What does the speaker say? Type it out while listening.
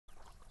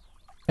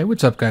Hey,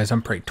 what's up guys?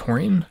 I'm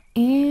Praetorian.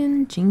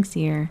 And Jynx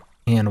here.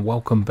 And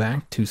welcome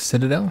back to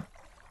Citadel,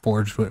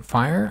 Forged with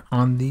Fire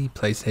on the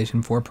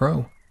PlayStation 4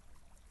 Pro.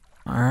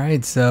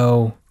 Alright,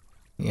 so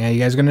yeah, you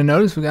guys are going to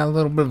notice we got a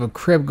little bit of a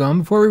crib going.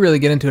 Before we really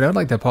get into it, I'd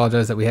like to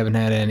apologize that we haven't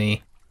had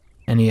any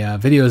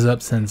videos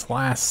up since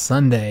last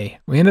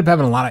Sunday. We ended up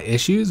having a lot of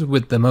issues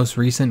with the most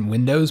recent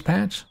Windows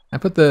patch. I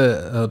put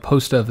the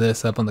post of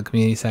this up on the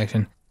community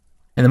section.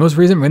 And the most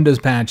recent Windows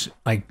patch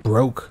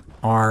broke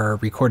our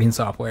recording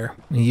software.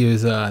 We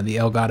use the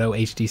Elgato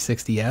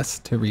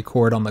HD60S to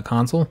record on the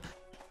console,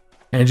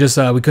 and it just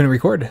we couldn't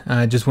record.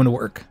 It just wouldn't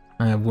work.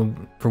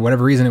 For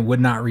whatever reason, it would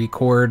not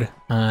record.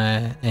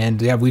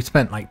 And yeah, we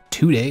spent like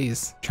 2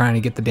 days trying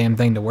to get the damn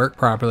thing to work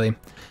properly.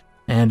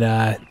 And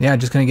yeah,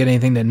 just couldn't get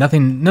anything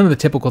none of the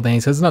typical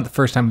things. So it's not the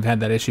first time we've had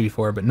that issue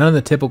before, but none of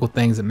the typical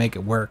things that make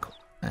it work,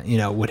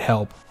 would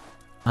help.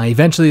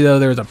 Eventually, though,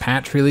 there was a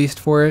patch released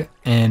for it,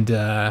 and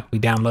we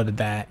downloaded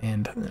that,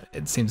 and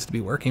it seems to be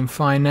working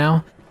fine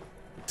now.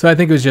 So I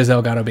think it was just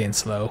Elgato being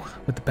slow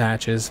with the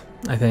patches,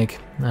 I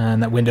think.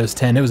 And that Windows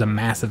 10, it was a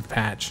massive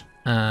patch,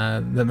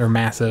 or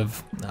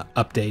massive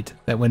update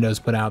that Windows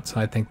put out,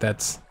 so I think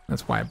that's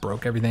why it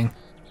broke everything.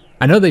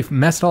 I know they've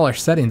messed all our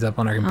settings up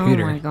on our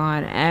computer. Oh my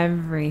god,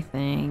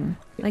 everything.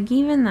 Like,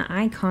 even the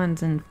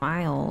icons and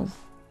files.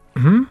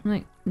 Mm-hmm.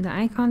 Like, the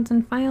icons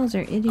and files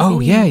are itty-bitty. Oh,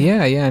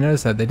 yeah, I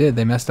noticed that. They did.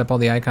 They messed up all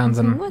the icons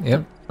and... What Yep,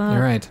 the fuck?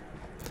 you're right.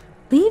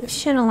 Leave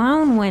shit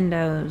alone,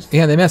 Windows.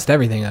 Yeah, they messed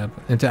everything up.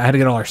 I had to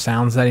get all our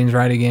sound settings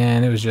right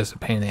again. It was just a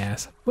pain in the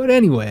ass. But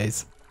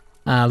anyways,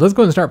 let's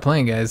go and start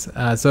playing, guys.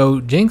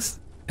 So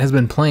Jynx has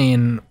been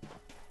playing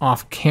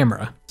off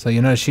camera. So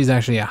you notice she's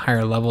actually a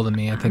higher level than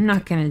me. I think I'm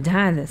not gonna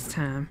die this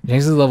time.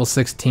 Jynx is level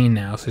 16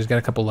 now, so she's got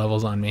a couple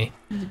levels on me.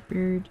 There's a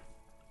bird.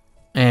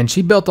 And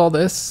she built all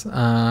this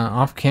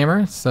off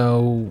camera,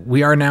 so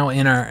we are now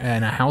in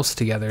a house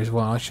together as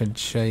well. I should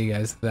show you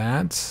guys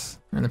that.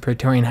 We're in the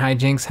Praetorian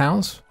HiJynx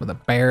house with a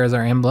bear as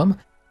our emblem,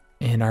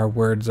 and our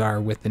words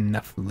are, with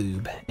enough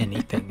lube,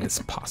 anything is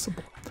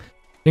possible.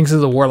 Jynx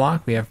is a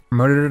warlock. We have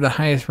promoted her to the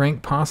highest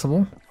rank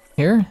possible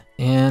here,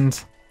 and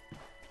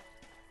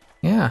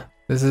yeah,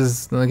 this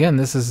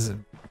is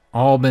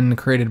all been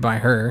created by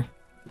her.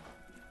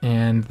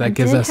 And that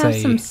gives us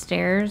some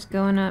stairs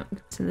going up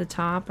to the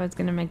top. I was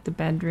gonna make the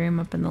bedroom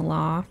up in the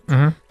loft,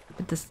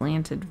 but the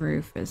slanted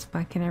roof is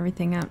fucking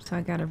everything up, so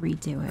I gotta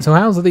redo it. So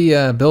how's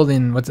the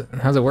building?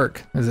 How's it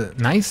work? Is it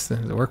nice?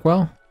 Does it work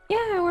well?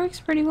 Yeah, it works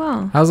pretty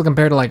well. How's it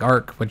compared to like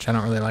Ark, which I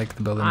don't really like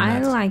the building? I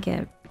like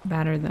it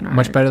better than Ark.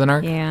 Much better than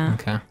Ark? Yeah.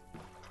 Okay,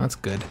 that's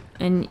good.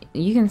 And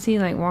you can see,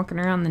 like, walking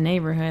around the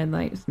neighborhood,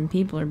 like, some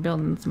people are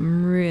building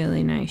some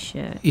really nice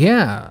shit.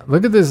 Yeah,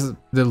 look at this,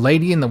 the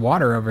lady in the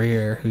water over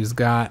here who's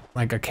got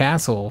like a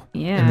castle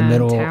in the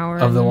middle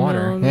of the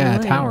water. Yeah,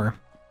 a tower.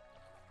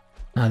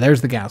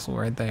 There's the castle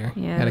right there.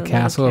 Yeah, got a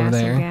castle over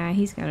there. Guy,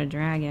 he's got a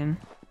dragon.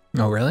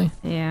 Oh, really?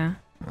 Yeah.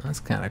 Well,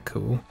 that's kind of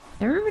cool.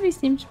 Everybody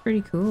seems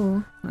pretty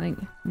cool. Like,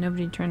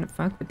 nobody trying to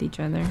fuck with each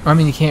other. I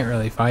mean, you can't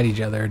really fight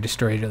each other or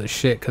destroy each other's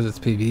shit because it's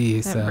PvE,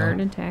 Is that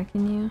bird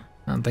attacking you?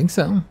 I don't think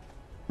so.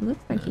 It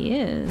looks like he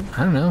is.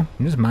 I don't know.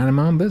 I'm just minding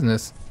my own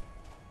business.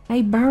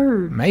 Hey,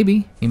 bird.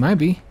 Maybe. He might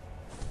be.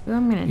 Well,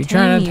 I'm gonna you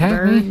trying to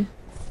attack me?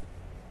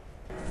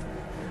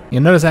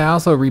 You'll notice I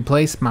also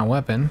replaced my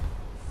weapon.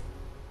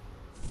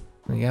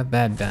 We got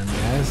that done,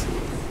 guys.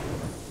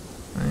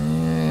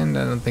 And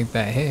I don't think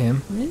that hit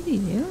him. What is he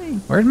doing?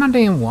 Where's my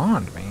damn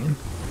wand, man?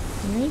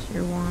 Where's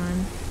your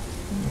wand?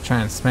 I'm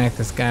trying to smack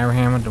this guy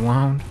around with the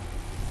wand.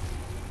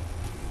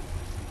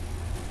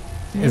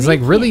 It's like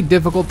really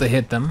difficult to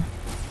hit them.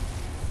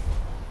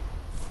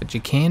 But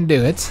you can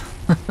do it.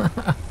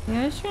 Yeah,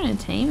 I was trying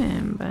to tame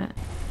him, but...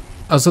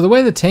 Oh, so the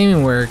way the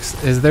taming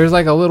works is there's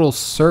like a little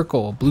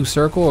circle, blue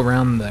circle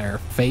around their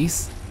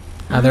face.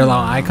 Their little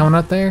icon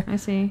up there. I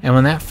see. And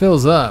when that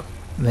fills up,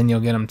 then you'll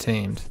get them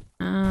tamed.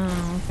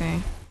 Oh, okay.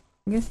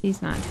 I guess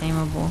he's not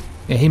tameable.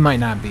 Yeah, he might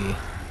not be.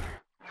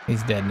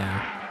 He's dead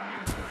now.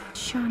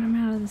 Shot him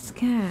out of the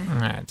sky.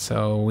 Alright,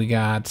 so we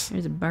got...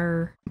 There's a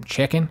burr.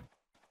 Chicken,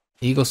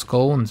 eagle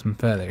skull, and some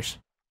feathers.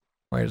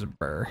 Where's a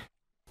burr?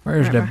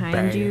 Where's Right the behind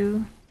bear?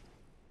 you.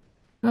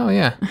 Oh,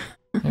 yeah.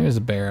 There's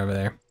a bear over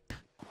there.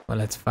 Well,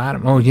 let's fight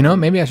him. Oh, you know what?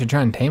 Maybe I should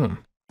try and tame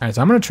him. Alright,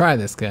 so I'm going to try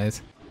this,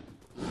 guys.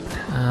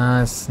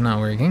 It's not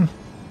working.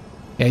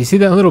 Yeah, you see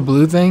that little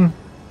blue thing?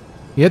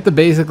 You have to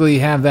basically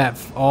have that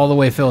all the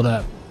way filled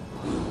up.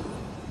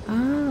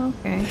 Oh,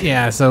 okay.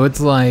 Yeah, so it's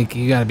like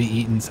you got to be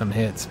eating some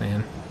hits,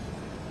 man.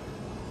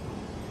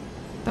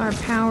 Our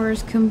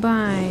powers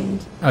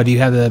combined. Oh, do you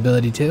have the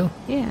ability too?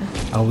 Yeah.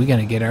 Oh, we got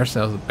to get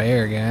ourselves a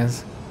bear,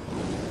 guys.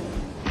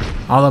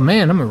 Although,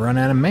 man, I'm going to run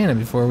out of mana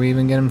before we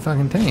even get him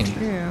fucking tamed.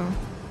 True.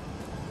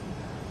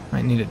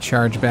 Might need to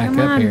charge back Come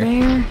up on, here.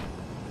 Bear.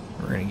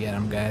 We're going to get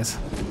him, guys.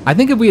 I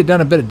think if we had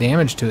done a bit of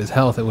damage to his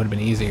health, it would have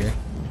been easier.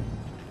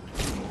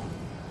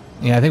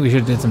 Yeah, I think we should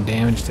have did some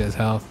damage to his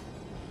health.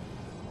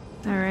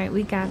 Alright,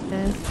 we got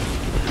this.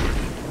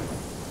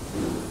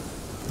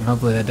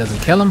 Hopefully that doesn't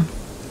kill him.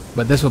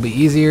 But this will be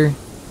easier.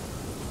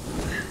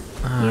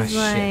 Ah, He's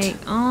shit.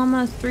 like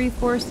almost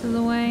 3/4 of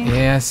the way.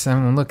 Yes,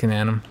 I'm looking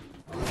at him.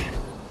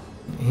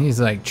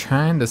 He's like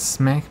trying to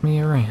smack me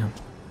around.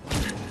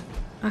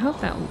 I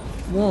hope that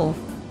wolf.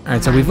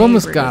 Alright, so we've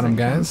almost got him,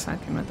 guys.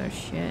 Fucking with our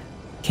shit.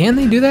 Can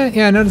they do that?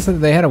 Yeah, I noticed that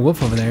they had a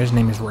wolf over there. His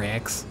name is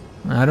Rex.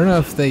 I don't know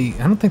if they...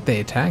 I don't think they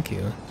attack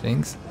you,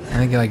 Jinx. I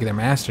think like their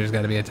master's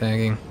got to be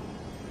attacking.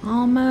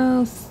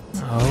 Almost.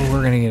 Oh,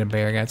 we're gonna get a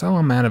bear, guys. Oh,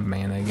 I'm out of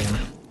mana again.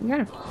 We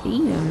gotta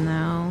feed him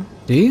though.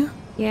 Do you?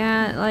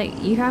 Yeah,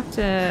 like you have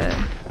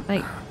to,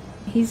 like,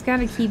 he's got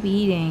to keep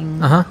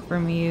eating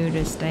from you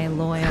to stay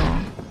loyal.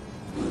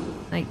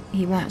 Like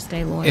he won't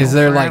stay loyal. Is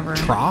there forever. like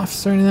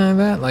troughs or anything like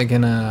that? Like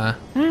in a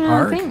I don't know.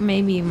 ark? I think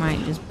maybe you might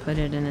just put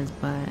it in his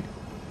butt.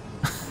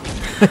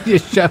 You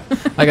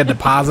shove like a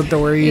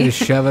depository. You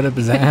just shove it up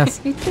his ass.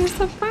 It's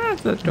a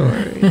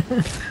depository.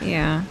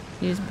 Yeah,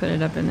 you just put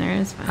it up in there.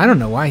 It's fine. I don't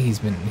know why he's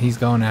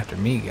going after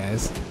me,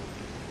 guys.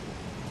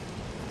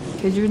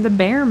 Because you're the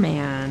bear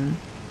man.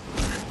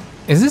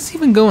 Is this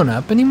even going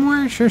up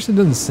anymore? Sure, it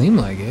doesn't seem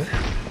like it.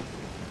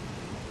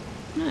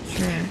 I'm not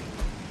sure.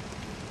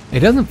 It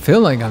doesn't feel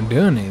like I'm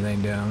doing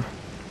anything to him.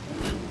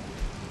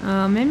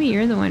 Oh, maybe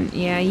you're the one.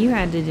 Yeah, you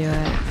had to do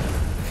it.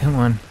 Come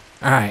on.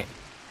 All right,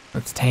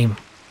 let's tame him.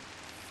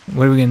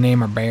 What are we gonna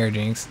name our bear,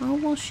 Jinx? Oh,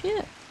 well,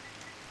 shit.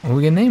 What are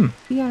we gonna name him?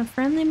 You got a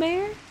friendly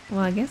bear?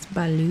 Well, I guess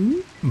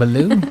Baloo.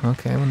 Baloo?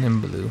 Okay, we'll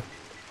name him Baloo.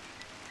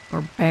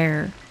 Or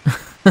Bear.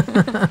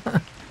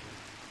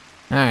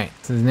 Alright,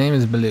 so his name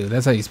is Baloo.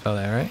 That's how you spell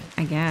that, right?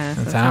 I guess.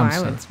 That's That's how how I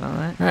I'm would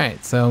spell it.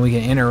 Alright, so we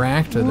can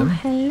interact with Well, him.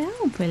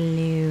 hello,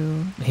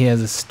 Baloo. He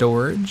has a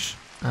storage.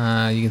 You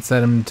can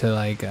set him to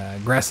like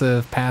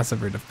aggressive,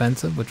 passive, or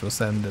defensive, which will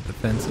set him to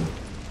defensive.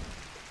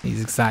 He's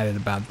excited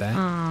about that.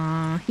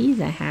 Aw, he's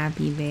a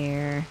happy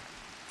bear.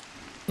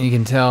 You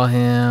can tell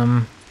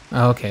him,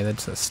 oh, okay,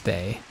 that's a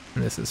stay.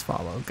 And this is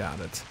follow,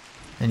 got it.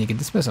 And you can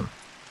dismiss him.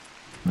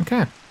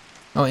 Okay.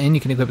 Oh, and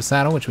you can equip a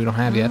saddle, which we don't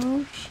have yet.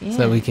 Oh, shit.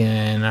 So we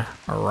can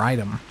ride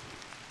him.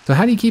 So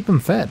how do you keep him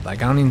fed?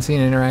 Like, I don't even see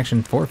an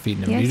interaction for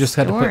feeding him. You just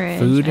have to put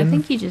food in? I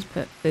think you just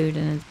put food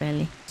in his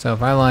belly. So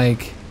if I,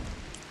 like,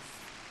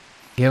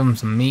 give him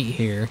some meat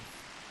here,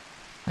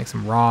 like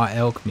some raw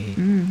elk meat.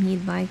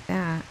 He'd like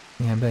that.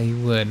 Yeah, I bet he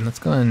would. Let's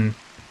go and...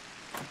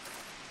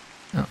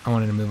 Oh, I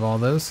wanted to move all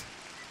those.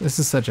 This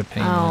is such a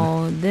pain.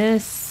 Oh,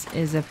 this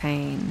is a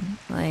pain.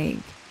 Like,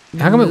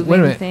 How come it... Wait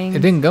a minute. things. It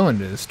didn't go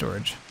into the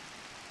storage.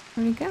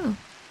 Where'd it go?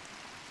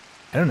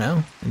 I don't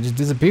know. It just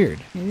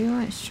disappeared. Maybe it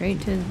went straight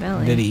to his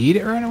belly. Did he eat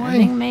it right away? I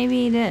think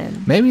maybe he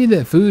did. Maybe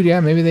the food,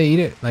 yeah. Maybe they eat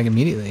it, like,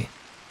 immediately.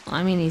 Well,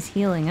 I mean, he's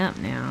healing up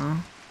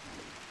now.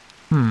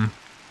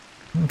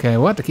 Okay,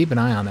 we'll have to keep an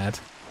eye on that.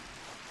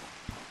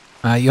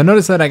 You'll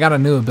notice that I got a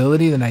new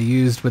ability that I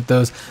used with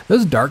those.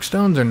 Those dark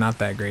stones are not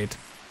that great.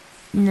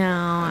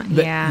 No,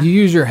 yeah. You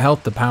use your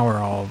health to power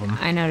all of them.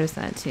 I noticed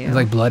that too. It's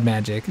like blood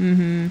magic.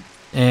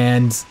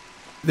 And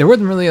there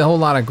wasn't really a whole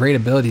lot of great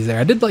abilities there.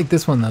 I did like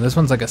this one though. This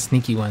one's like a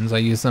sneaky one, so I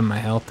used some of my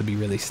health to be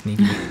really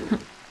sneaky.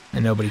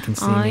 And nobody can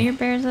see Oh, me. your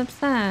bear's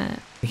upset.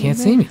 You can't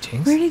see me,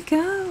 Jinx. Where'd it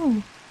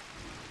go?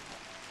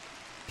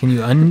 Can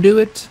you undo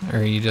it? Or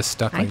are you just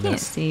stuck I like can't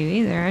this? see you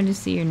either. I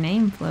just see your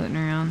name floating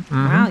around.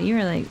 Wow,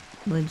 you're like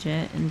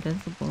legit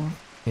invisible.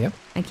 Yep.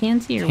 I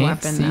can see your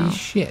Can't weapon see though.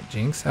 shit,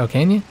 Jinx. Oh,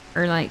 can you?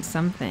 Or like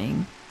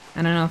something.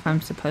 I don't know if I'm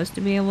supposed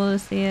to be able to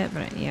see it,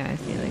 but yeah, I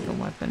see like a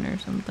weapon or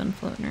something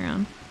floating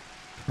around.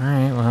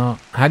 Alright, well,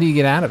 how do you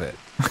get out of it?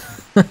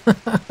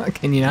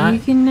 Can you not? You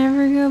can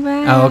never go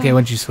back. Oh, okay,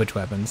 once you switch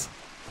weapons.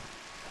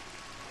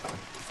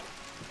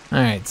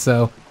 Alright,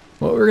 so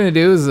what we're going to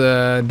do is,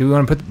 do we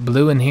want to put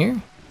Blue in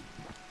here?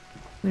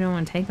 We don't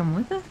want to take him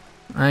with us?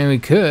 I mean, we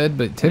could,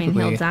 but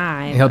typically... I mean, he'll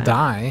die. He'll but-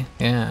 die,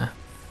 yeah.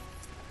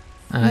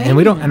 And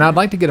we don't, and I'd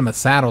like to get him a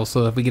saddle,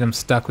 so if we get him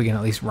stuck, we can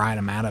at least ride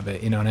him out of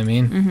it, you know what I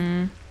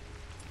mean?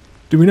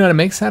 Do we know how to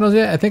make saddles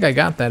yet? I think I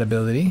got that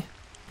ability.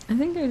 I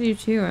think I do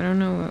too. I don't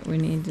know what we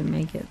need to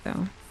make it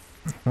though.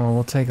 Well,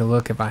 we'll take a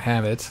look if I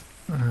have it.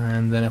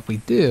 And then if we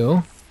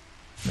do,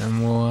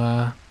 then we'll,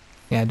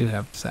 yeah, I do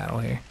have a saddle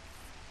here.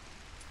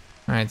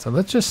 Alright, so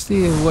let's just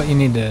see what you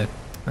need to,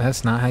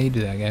 that's not how you do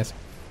that, guys.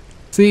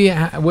 See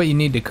what you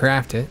need to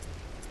craft it.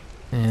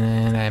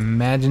 And I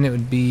imagine it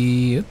would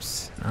be,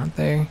 oops, not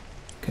there.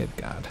 Good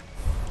God.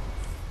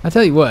 I'll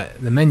tell you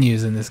what, the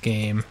menus in this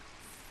game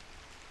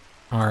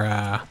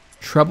are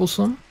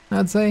troublesome,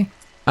 I'd say.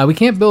 We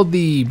can't build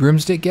the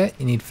broomstick yet.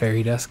 You need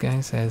fairy dust,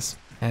 guys,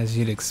 as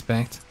you'd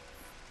expect.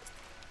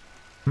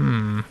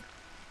 Like,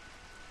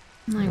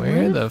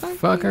 Where the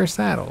fuck are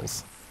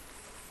saddles?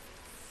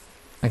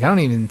 Like, I don't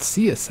even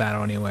see a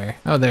saddle anywhere.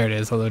 Oh, there it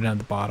is, all the way down at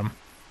the bottom.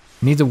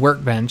 Needs a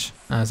workbench,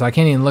 so I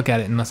can't even look at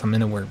it unless I'm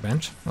in a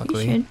workbench,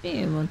 luckily. You should be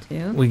able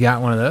to. We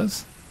got one of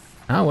those.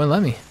 Oh, well,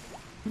 let me.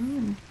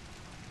 You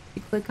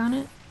click on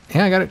it?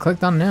 Yeah, I got it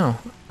clicked on now.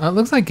 It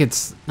looks like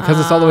it's, because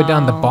it's all the way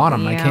down at the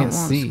bottom, I yeah, can't it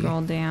won't see.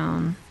 Scroll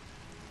down.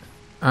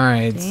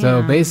 Alright, so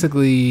Damn.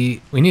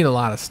 basically, we need a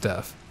lot of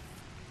stuff.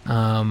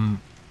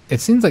 It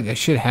seems like I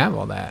should have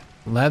all that.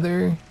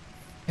 Leather.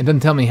 It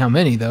doesn't tell me how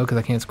many, though, because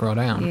I can't scroll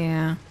down.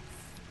 Yeah.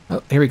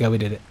 Oh, here we go, we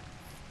did it.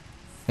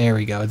 There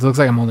we go. It looks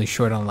like I'm only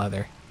short on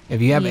leather.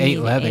 If you have 8 need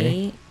leather.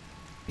 8.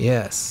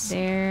 Yes.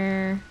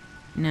 There.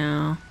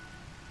 No.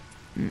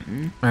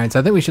 Alright, so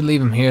I think we should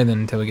leave him here then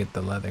until we get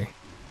the leather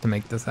to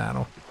make the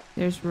saddle.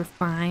 There's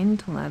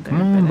refined leather,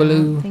 Come on, but I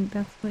Blue. don't think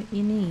that's what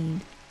you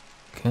need.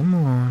 Come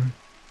on.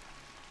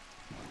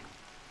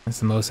 That's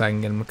the most I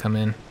can get him to come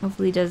in.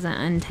 Hopefully he doesn't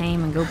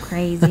untame and go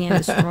crazy and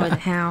destroy the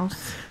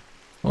house.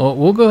 Well,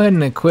 we'll go ahead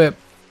and equip.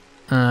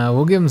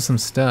 We'll give him some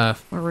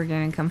stuff. Or we're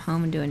gonna come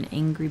home and do an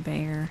angry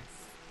bear.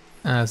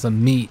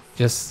 Some meat.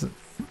 Just,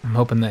 I'm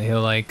hoping that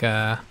he'll like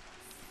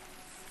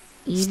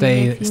Eat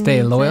stay it if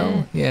he loyal.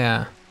 needs it.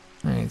 Yeah.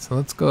 All right, so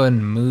let's go ahead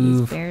and These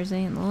move. bears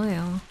ain't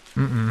loyal.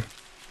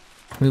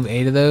 Move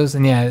 8 of those,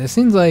 and yeah, it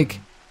seems like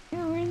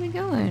Yeah, where are they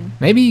going?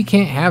 maybe you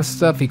can't have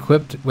stuff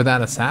equipped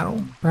without a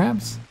saddle,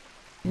 perhaps,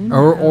 Who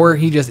or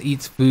knows? he just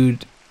eats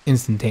food He's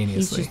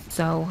instantaneously. just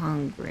so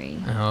hungry.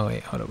 Oh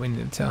wait, hold up. We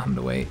need to tell him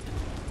to wait.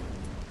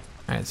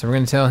 All right, so we're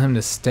gonna tell him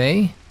to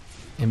stay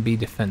and be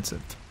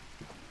defensive.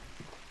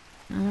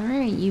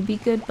 Alright, you be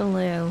good,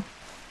 Baloo.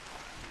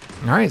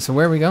 All right, so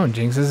where are we going,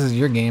 Jinx? This is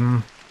your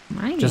game.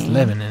 My Just game.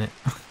 living in it.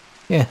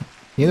 Yeah,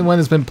 you're the one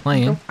that's been Go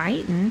playing.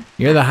 fighting.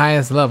 You're the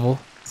highest level,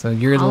 so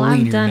you're the All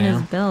leader I've done now.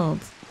 is build.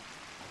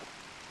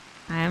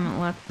 I haven't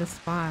left the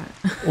spot.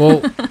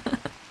 Well,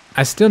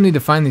 I still need to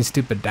find these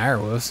stupid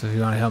direwolves if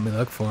you want to help me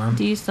look for them.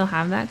 Do you still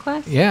have that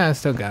quest? Yeah, I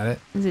still got it.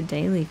 It's a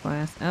daily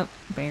quest. Oh,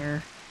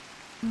 bear.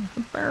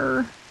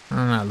 Bear.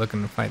 I'm not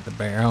looking to fight the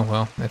bear. Oh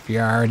well, if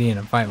you're already in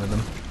a fight with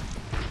him.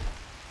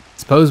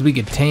 Suppose we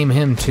could tame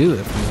him too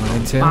if we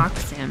wanted to.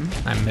 Box him.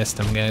 I missed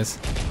him, guys.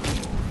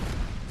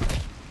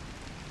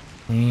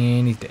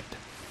 And he's dead.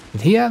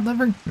 Did he have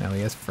liver? No,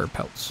 he has fur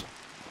pelts.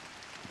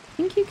 I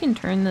think you can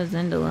turn those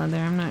into leather.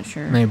 I'm not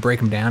sure. Maybe break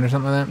him down or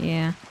something like that.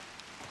 Yeah.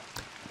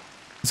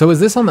 So is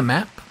this on the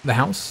map? The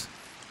house?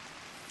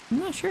 I'm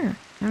not sure.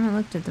 I haven't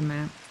looked at the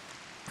map.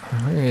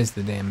 Where is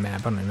the damn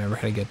map? I don't remember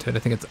how to get to it. I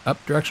think it's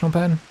up directional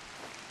pad.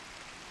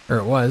 Or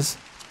it was.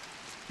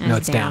 No,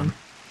 it's down.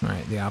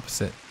 Alright, the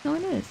opposite. No,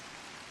 it is.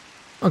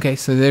 Okay,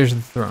 so there's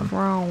the throne.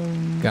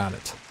 Throne. Got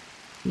it.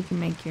 You can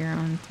make your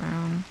own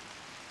throne.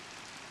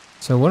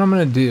 So what I'm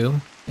gonna do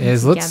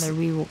is Together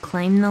we will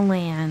claim the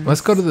land.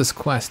 let's go to this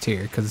quest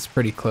here because it's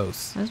pretty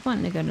close. I was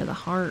wanting to go to the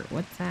heart.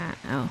 What's that?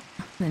 Oh,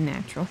 the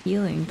natural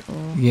healing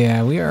tool.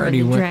 Yeah, we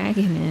already Where the went.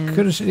 dragon is.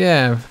 Could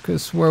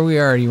have swore we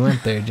already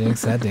went there,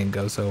 Jinx. That didn't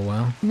go so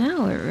well.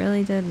 No, it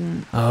really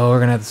didn't. Oh, we're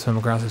gonna have to swim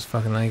across this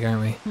fucking lake,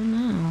 aren't we? I don't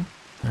know.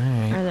 All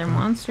right. Are there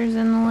monsters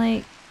in the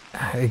lake?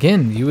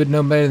 Again, you would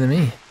know better than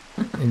me.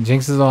 And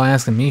Jinx is all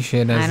asking me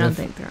shit as I don't if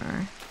think there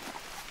are.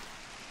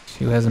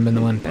 she hasn't been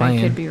the one But I could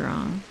playing. be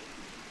wrong.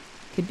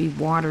 Could be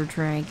water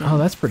dragon. Oh,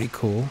 that's pretty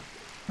cool.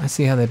 I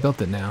see how they built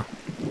it now.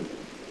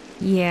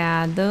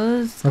 Yeah,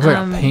 those. Looks like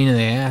a pain in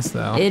the ass,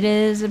 though. It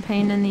is a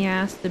pain in the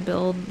ass to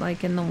build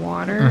like in the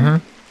water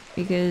Mhm.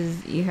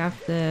 because you have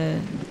to,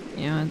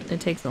 you know, it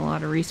takes a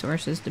lot of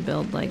resources to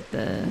build like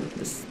the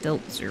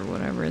stilts or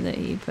whatever that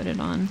you put it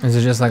on. Is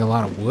it just like a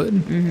lot of wood?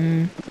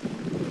 Mm-hmm.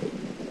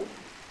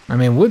 I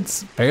mean,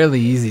 wood's fairly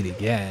easy to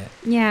get.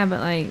 Yeah, but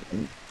like,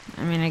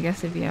 I mean, I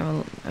guess if you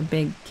have a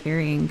big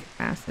carrying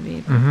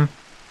capacity. But Mm-hmm.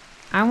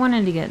 I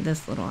wanted to get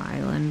this little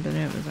island, but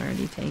it was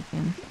already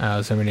taken.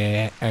 Oh,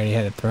 somebody already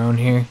had a throne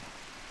here.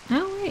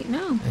 Oh wait,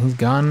 no. He's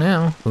gone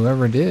now.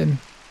 Whoever did.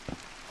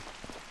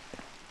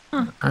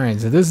 Huh. All right,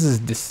 so this is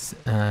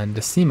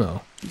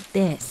Decimo,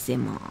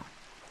 Decimo.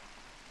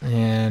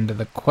 and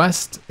the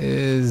quest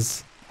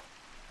is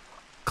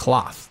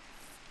cloth.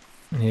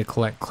 I need to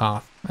collect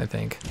cloth, I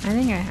think. I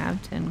think I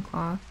have 10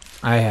 cloth.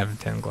 I have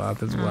 10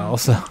 cloth as Oh. well,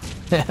 so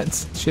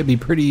it should be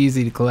pretty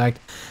easy to collect.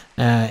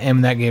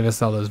 And that gave us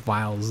all those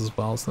vials as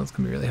well, so that's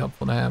going to be really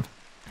helpful to have.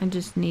 I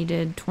just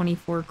needed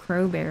 24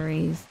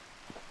 crowberries.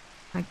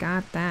 I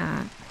got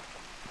that.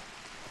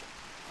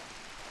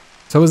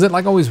 So is it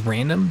like always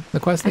random, the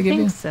quest they I give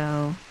think you?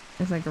 so.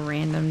 It's like a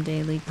random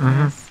daily Mhm.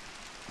 quest.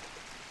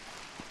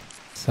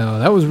 So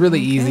that was really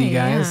easy, Okay,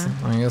 guys.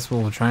 yeah. I guess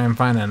we'll try and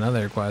find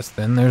another quest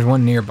then. There's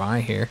one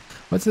nearby here.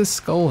 What's this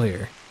skull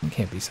here? It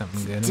can't be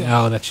something good.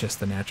 Oh, that's just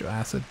the natural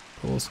acid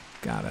pools.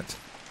 Got it.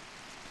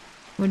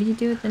 What do you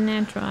do with the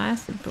natural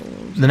acid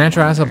pools? The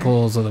natural I acid wonder.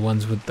 pools are the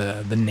ones with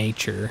the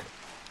nature.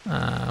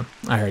 I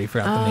already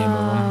forgot the name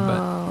of them, but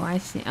Oh, I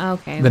see.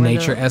 Okay. the where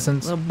nature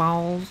essence. Little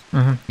balls.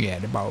 Yeah,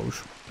 the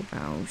bows. The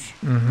balls.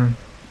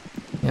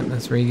 Yep,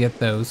 that's where you get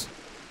those.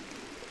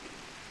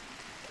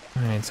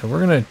 All right, so we're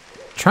gonna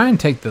try and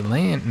take the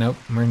land. Nope,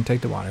 we're gonna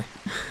take the water.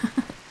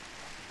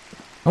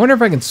 I wonder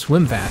if I can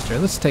swim faster.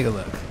 Let's take a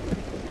look.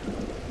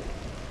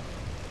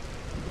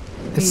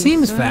 It Can you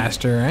seems swim?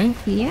 faster, right?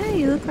 Yeah,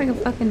 you look like a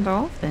fucking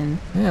dolphin.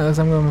 Yeah, looks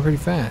like I'm going pretty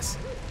fast.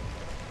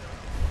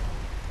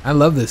 I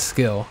love this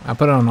skill. I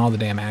put it on all the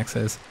damn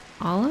axes.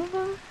 All of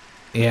them?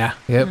 Yeah,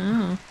 yep.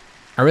 Oh.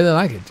 I really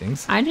like it,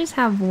 Jinx. I just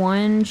have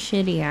one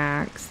shitty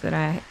axe that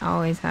I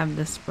always have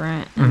the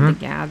sprint and Mm-hmm. the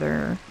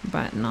gather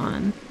button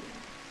on.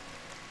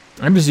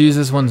 I just use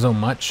this one so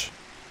much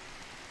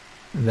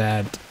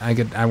that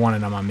I want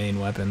it on my main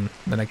weapon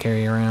that I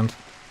carry around.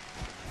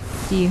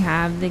 Do you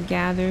have the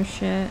gather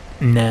shit?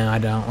 No, I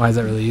don't. Why is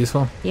that really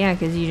useful? Yeah,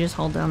 because you just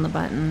hold down the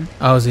button.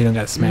 Oh, so you don't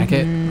got to smack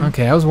it?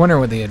 Okay, I was wondering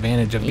what the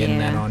advantage of getting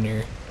that Yeah. on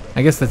your...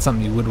 I guess that's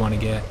something you would want to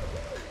get.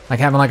 Like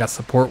having like a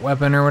support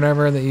weapon or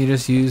whatever that you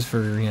just use for,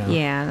 you know,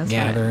 Yeah, that's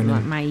gathering.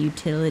 what my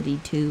utility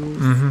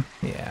tools.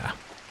 Yeah.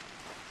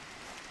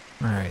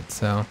 Alright,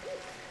 so...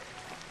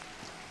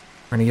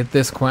 we're going to get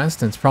this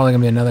quest, and it's probably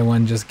going to be another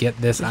one, just get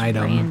this Just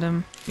item.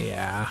 random.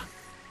 Yeah.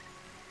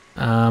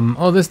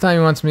 Oh, this time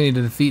he wants me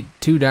to defeat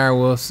 2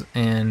 direwolves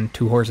and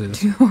 2 horses.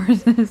 2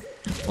 horses.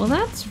 Well,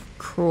 that's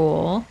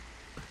cruel.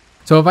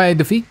 So if I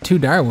defeat 2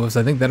 direwolves,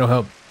 I think that'll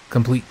help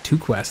complete 2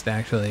 quests,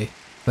 actually.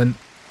 But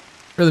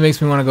really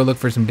makes me want to go look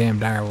for some damn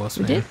direwolves,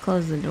 We man. did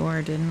close the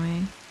door, didn't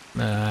we?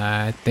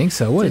 I think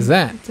so. What is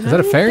that? Did Is I that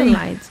a leave fairy? The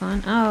lights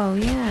on? Oh,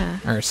 yeah.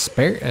 Or a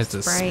spirit? It's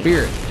a Sprite.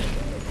 spirit.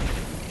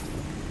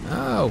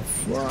 Oh,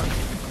 fuck.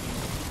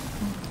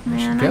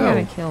 Man, I go.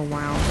 gotta kill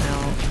wild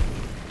elk.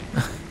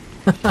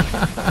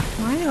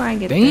 Why do I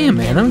get Damn,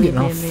 the man, I'm nibbly getting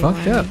all dibbly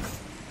fucked up. ones?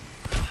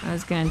 I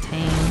was gonna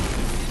tame.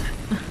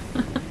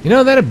 You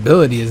know, that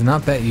ability is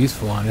not that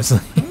useful, honestly.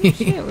 Oh,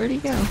 shit, where'd he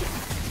go?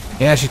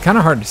 Yeah, she's kind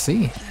of hard to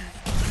see.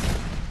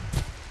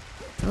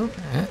 Oh,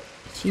 Eh,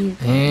 she's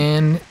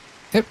And,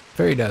 yep,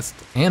 fairy dust.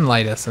 And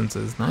light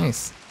essences.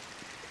 Nice.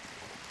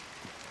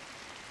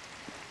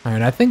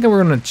 Alright, I think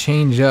we're going to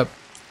change up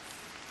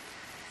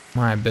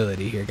my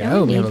ability here, guys.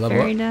 Oh, we have a level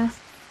fairy up. dust.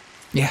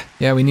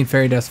 Yeah, we need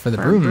fairy dust for the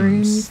For brooms.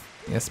 brooms.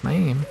 Yes,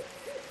 ma'am.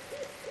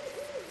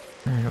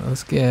 Alright, well,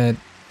 let's get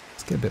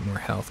a bit more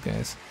health,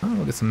 guys. Oh,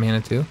 we'll get some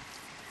mana too.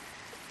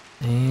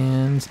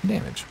 And some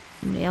damage.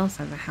 Somebody else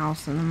has a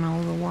house in the middle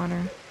of the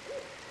water.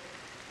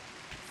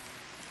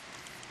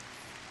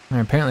 I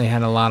apparently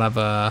had a lot of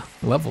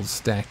levels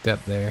stacked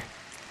up there.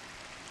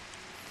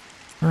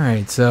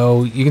 Alright,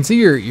 so you can see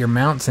your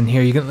mounts in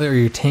here, or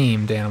your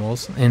tamed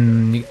animals,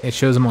 and it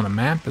shows them on a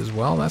map as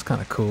well. That's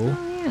kind of cool.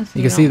 Oh, yeah. So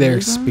You can see don't their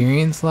lose them?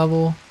 experience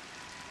level.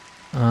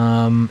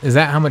 Is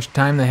that how much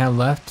time they have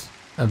left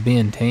of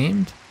being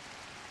tamed?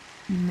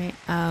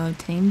 Oh,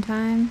 tame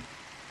time?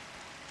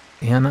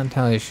 Yeah, I'm not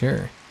entirely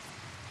sure.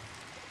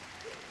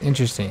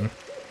 Interesting. Is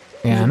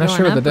Yeah, it I'm not going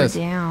sure what up that or does.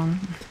 down?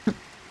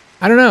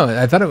 I don't know.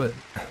 I thought it was...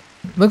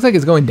 looks like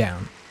it's going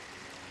down.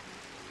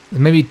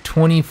 Maybe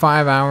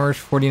 25 hours,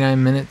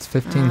 49 minutes,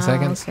 15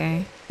 seconds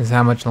Okay. is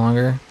how much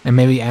longer. And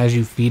maybe as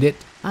you feed it,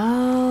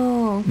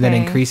 Oh, okay. that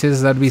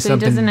increases. That'd be so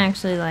something. it doesn't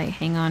actually like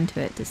hang on to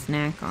it to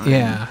snack on.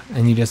 Yeah,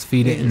 and you just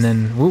feed it, and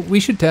then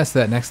we should test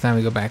that next time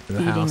we go back to the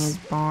Feeding house. his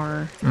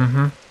bar.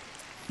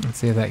 Let's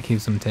see if that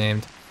keeps them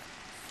tamed.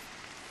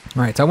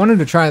 All right, so I wanted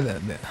to try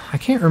that. I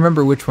can't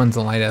remember which ones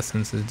the light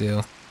essences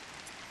do.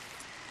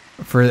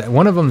 For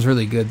one of them's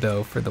really good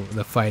though for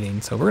the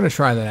fighting, so we're gonna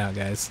try that out,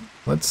 guys.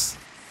 Let's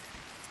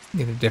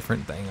get a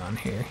different thing on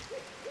here.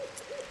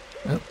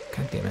 Oh,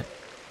 god damn it!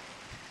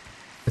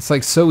 It's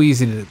like so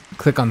easy to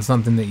click on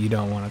something that you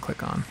don't want to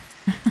click on.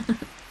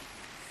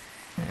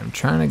 I'm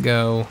trying to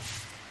go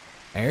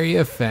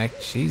area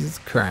effect. Jesus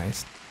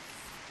Christ!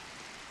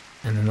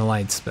 And then the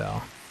light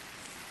spell.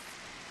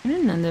 I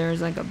didn't know there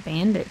was like a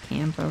bandit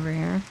camp over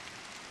here.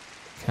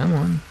 Come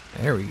on.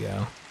 There we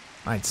go.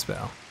 Light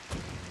spell.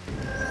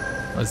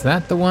 Was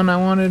that the one I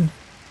wanted?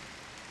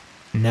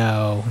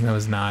 No, that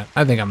was not.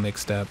 I think I'm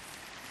mixed up.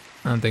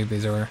 I don't think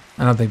these are...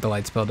 I don't think the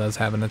light spell does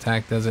have an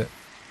attack, does it?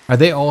 Are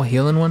they all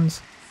healing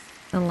ones?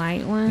 The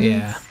light ones?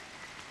 Yeah.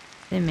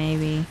 They may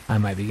be. I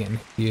might be getting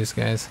confused,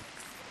 guys.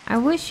 I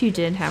wish you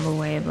did have a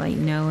way of like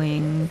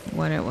knowing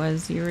what it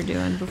was you were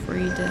doing before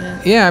you did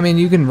it. Yeah, I mean,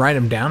 you can write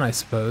them down, I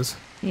suppose.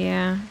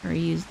 Yeah, or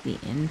use the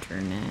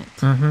internet.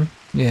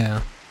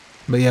 Yeah.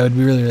 But yeah, it would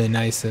be really, really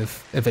nice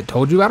if it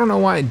told you. I don't know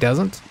why it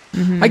doesn't.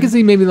 Mm-hmm. I can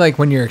see maybe like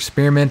when you're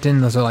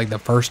experimenting, so like the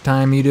first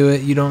time you do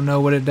it, you don't know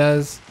what it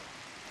does.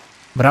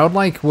 But I would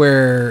like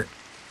where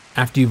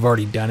after you've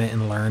already done it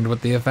and learned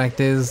what the effect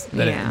is,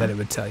 that, Yeah. it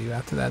would tell you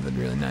after that. That'd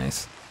be really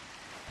nice.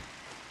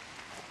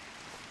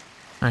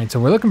 Alright, so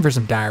we're looking for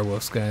some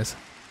direwolves, guys.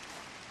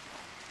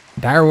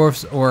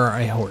 Direwolves or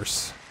a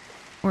horse.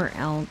 Or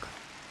elk.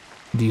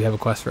 Do you have a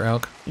quest for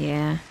elk?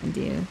 Yeah, I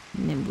do.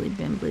 Nimbly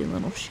bimbly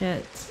little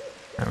shits.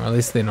 Or at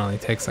least it only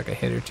takes like a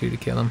hit or two to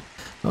kill them.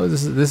 Oh,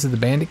 this is the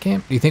bandit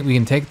camp? Do you think we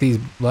can take these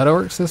blood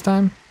orcs this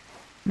time?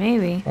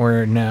 Maybe.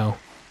 Or no?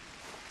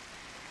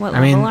 What I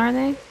level mean, are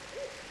they?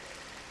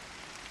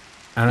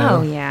 I don't know.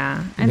 Oh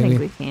yeah, I Maybe- think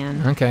we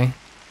can. Okay.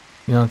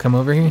 You want to come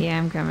over here? Yeah,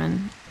 I'm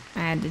coming. I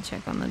had to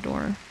check on the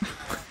door.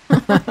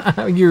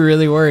 You're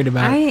really worried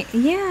about it.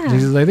 Yeah,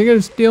 She's like, they're going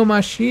to steal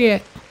my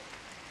shit.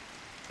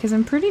 because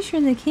I'm pretty sure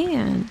they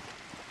can.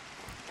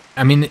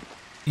 I mean,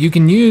 you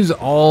can use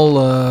all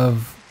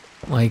of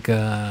like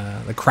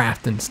the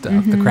crafting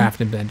stuff, the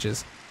crafting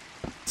benches.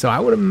 So I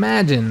would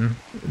imagine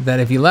that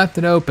if you left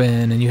it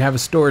open and you have a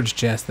storage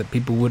chest, that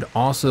people would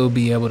also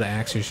be able to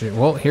access shit.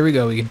 Well, here we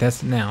go. We can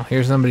test it now.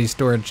 Here's somebody's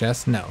storage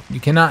chest. No, you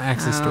cannot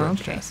access Oh,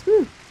 storage okay. chests.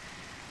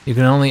 You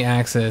can only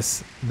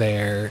access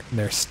their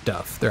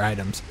stuff, their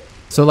items.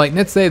 So like,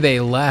 let's say they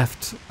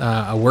left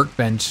a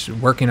workbench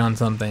working on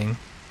something,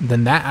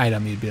 then that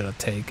item you'd be able to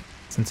take.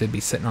 since it'd be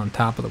sitting on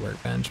top of the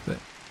workbench.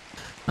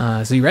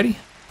 But so you ready?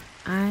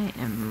 I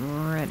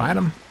am ready. Fight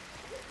him.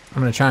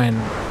 I'm gonna try and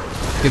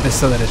get this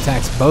so that it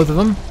attacks both of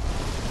them.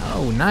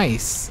 Oh,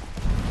 nice.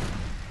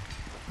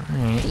 All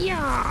right.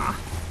 Yeah.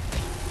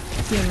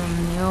 Give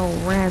him the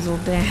old razzle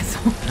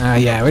dazzle.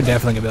 Yeah, we're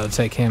definitely gonna be able to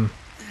take him.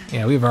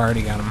 Yeah, we've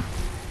already got him.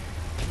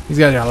 These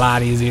guys are a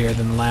lot easier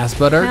than the last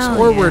Blood Arcs, Hell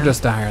or yeah. we're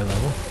just a higher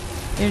level.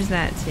 There's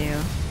that too.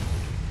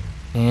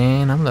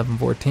 And I'm level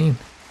 14.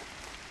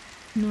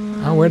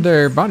 Nice. Oh, where'd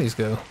their bodies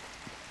go?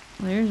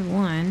 Well, there's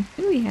one.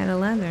 Ooh, he had a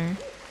leather.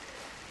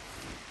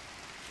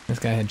 This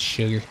guy had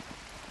sugar.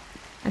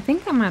 I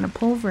think I might have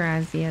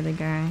pulverized the other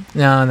guy.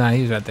 No,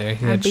 he was right there.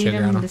 He I had beat sugar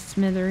him on to him.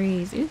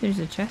 smithereens. Ooh, there's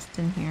a chest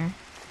in here.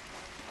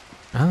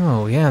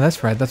 Oh, yeah,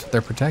 that's right. That's what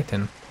they're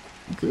protecting.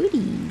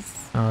 Goodies.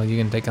 Oh, you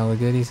can take all the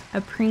goodies?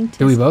 Apprentice.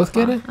 Did we both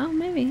get cloth. it? Oh,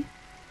 maybe.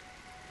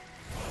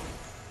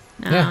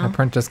 No. Yeah,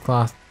 apprentice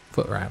cloth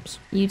foot wraps.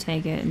 You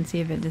take it and see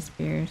if it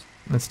disappears.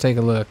 Let's take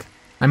a look.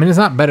 I mean, it's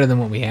not better than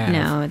what we have.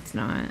 No, it's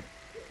not.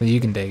 But you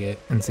can take it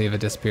and see if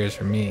it disappears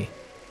from me.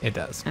 It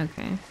does.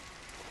 Okay.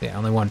 Yeah,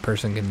 only one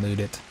person can loot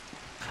it.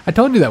 I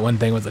told you that one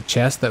thing was a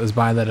chest that was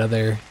by that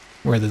other,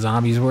 where the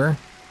zombies were.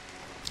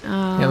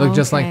 Oh, Yeah, it looked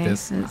just like okay.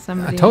 this. That's I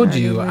somebody told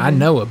already you, I looted.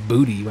 know a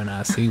booty when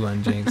I see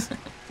one, Jinx.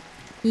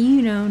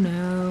 You don't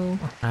know.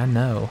 I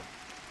know.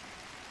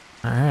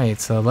 Alright,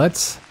 so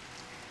let's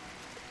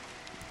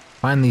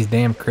find these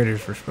damn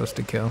critters we're supposed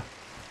to kill.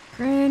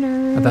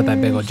 Critters. I thought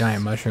that big old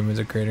giant mushroom was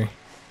a critter.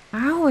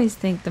 I always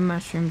think the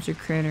mushrooms are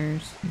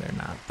critters. They're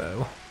not,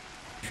 though.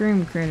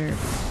 Shroom critters.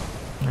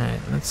 Alright,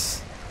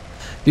 let's...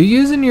 Do you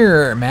using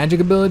your magic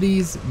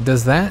abilities,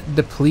 does that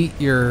deplete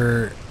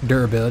your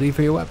durability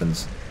for your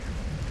weapons?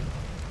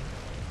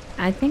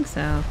 I think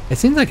so. It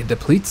seems like it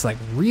depletes like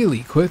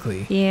really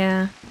quickly.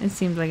 Yeah, it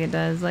seems like it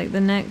does. Like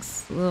the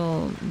next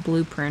little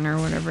blueprint or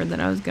whatever that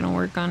I was gonna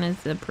work on is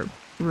the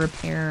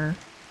repair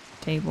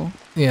table.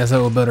 Yeah,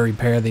 so we'll be able to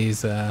repair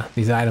these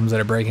items that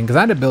are breaking. Because I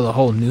had to build a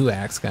whole new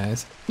axe,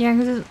 guys. Yeah,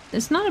 because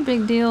it's not a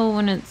big deal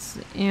when it's,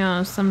 you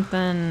know,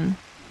 something,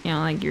 you know,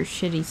 like your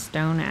shitty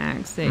stone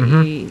axe that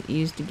you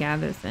use to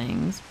gather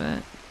things,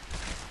 but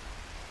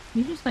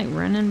you just like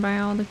running by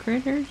all the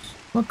critters.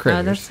 What critters?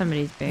 Oh, that's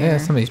somebody's bear. Yeah,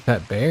 somebody's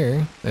pet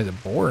bear. There's a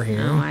boar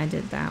here. Oh, I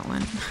did that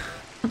one.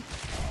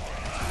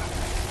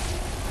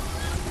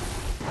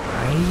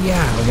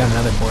 Yeah, we got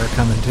another boar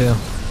coming too.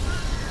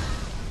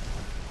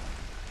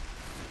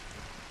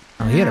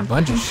 Oh, he had a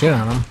bunch of shit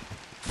on him.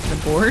 The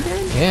boar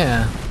did?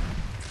 Yeah.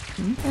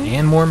 Okay.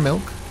 And more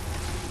milk.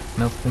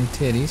 Milk and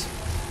titties.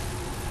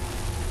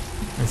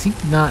 Is he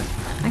not...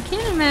 I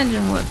can't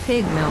imagine what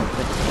pig milk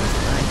would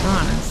taste like,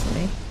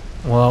 honestly.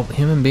 Well,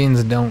 human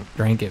beings don't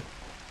drink it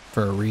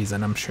for a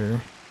reason, I'm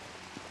sure.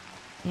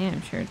 Yeah,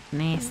 I'm sure it's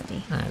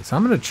nasty. Alright, so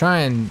I'm going to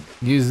try and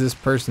use this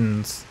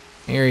person's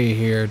area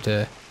here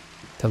to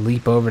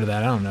leap over to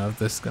that. I don't know if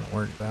this is going to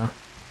work, though.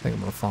 I think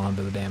I'm going to fall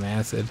into the damn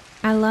acid.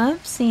 I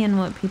love seeing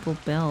what people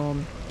build.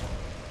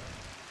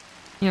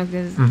 You know,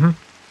 because,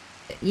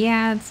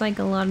 yeah, it's like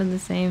a lot of the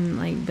same,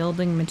 like,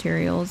 building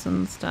materials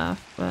and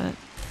stuff, but,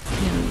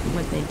 you know,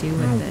 what they do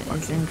with it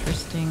is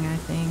interesting, I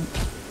think.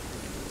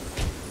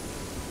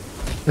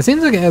 It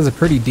seems like it has a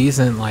pretty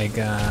decent, like,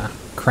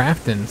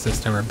 crafting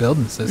system or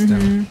building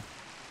system.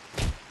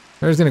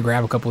 We're just going to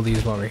grab a couple of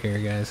these while we're here,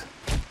 guys.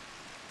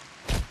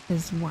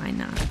 Because why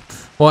not?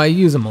 Well, I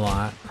use them a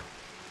lot.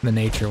 The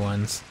nature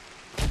ones.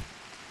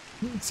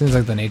 It seems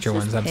like the nature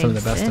ones have some of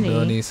the best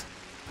abilities.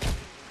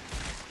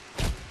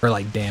 For,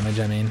 like, damage,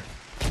 I mean.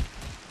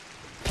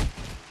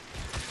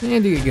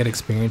 And you get good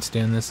experience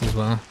doing this as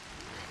well.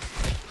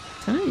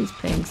 Some of these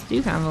pigs do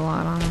have a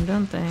lot on them,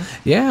 don't they?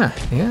 Yeah,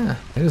 yeah.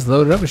 They just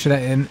load it up with shit.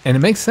 And it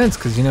makes sense,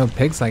 because, you know,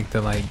 pigs like to,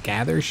 like,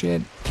 gather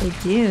shit. They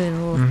do, the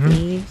little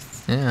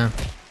thieves. Yeah.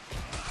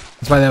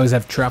 That's why they always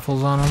have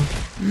truffles on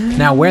them.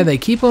 Now, where they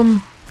keep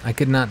them, I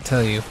could not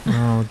tell you.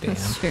 Oh, damn.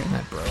 That's true.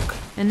 That broke.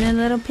 And their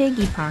little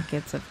piggy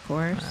pockets, of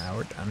course.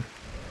 We're done.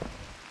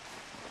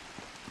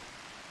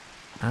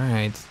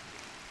 Alright.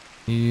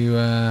 You,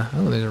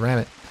 oh, there's a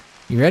rabbit.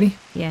 You ready?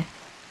 Yeah.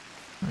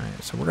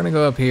 Alright, so we're gonna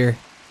go up here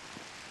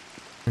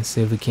and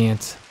see if we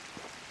can't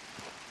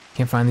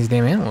find these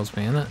damn animals,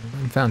 man. I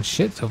haven't found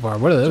shit so far.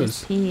 What are those?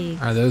 Just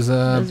pigs. Are those,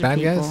 Those are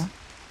bad guys? people.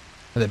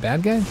 Are they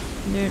bad guys?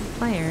 They're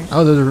players.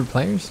 Oh, those are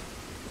players?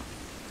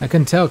 I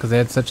couldn't tell because they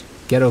had such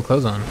ghetto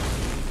clothes on.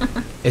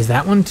 Is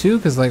that one too?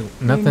 Because, like,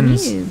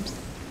 nothing's... They're noobs.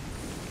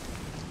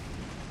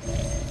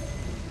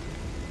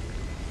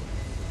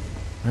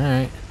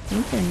 Alright. I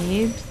think they're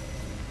noobs.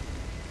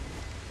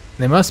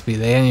 They must be.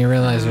 They didn't even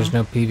realize there's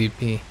no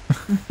PvP.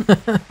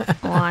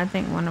 Well, I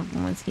think one of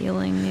them was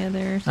healing the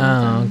other or Oh,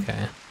 something.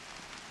 okay.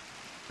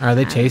 Are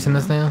they chasing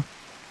us now?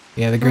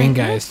 Yeah, the green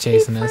guy is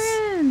chasing us.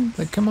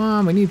 Like, come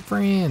on, we need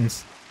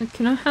friends. Like,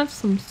 can I have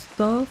some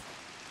stuff?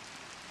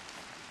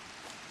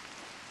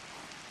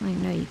 Like,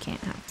 no, you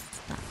can't have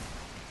stuff.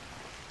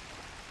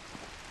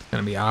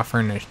 Gonna be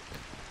offering to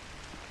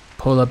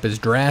pull up his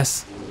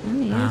dress. Oh,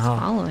 he is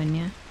following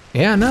you.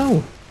 Yeah,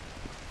 no.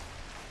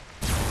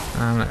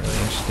 I'm not really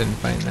interested in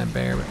fighting that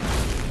bear, but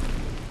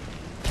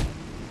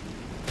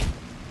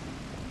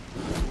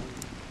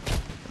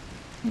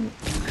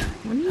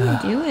What are you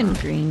doing,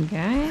 green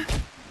guy?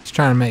 Just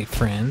trying to make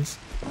friends.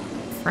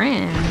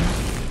 Friends?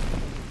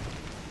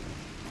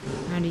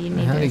 How do you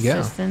need How'd he go?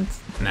 assistance?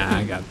 Nah,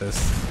 I got this.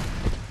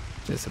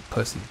 Just a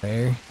pussy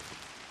bear.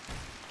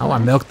 Oh, I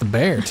milked the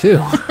bear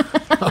too.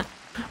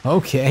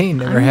 Okay,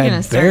 never I'm had gonna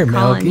bear start milk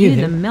calling you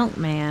either. the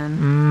milkman.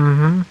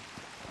 Mm-hmm.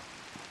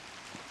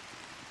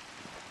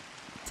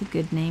 It's a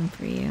good name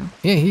for you.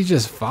 Yeah, he's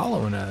just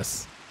following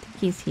us. I think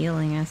he's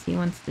healing us. He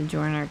wants to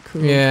join our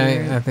crew.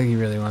 Yeah, I think he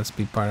really wants to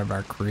be part of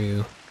our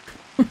crew.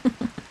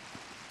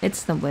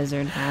 It's the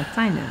wizard hats,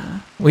 I know.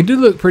 We do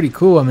look pretty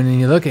cool. I mean, when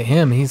you look at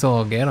him, he's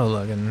all ghetto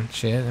looking and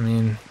shit. I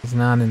mean, he's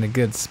not in a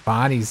good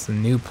spot. He's a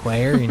new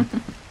player. And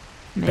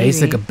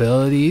basic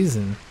abilities,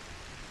 and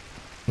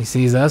he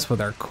sees us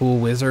with our cool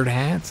wizard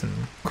hats and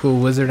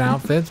cool wizard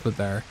outfits with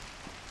our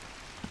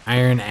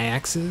iron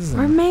axes.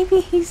 Or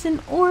maybe he's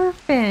an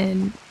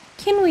orphan.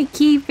 Can we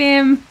keep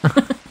him?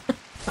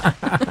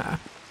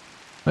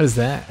 What is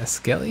that? A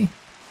skelly?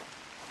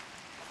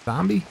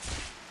 Zombie?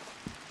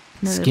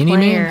 No, Skinny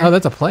man? Oh,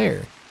 that's a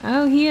player.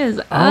 Oh, he is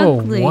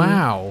ugly. Oh,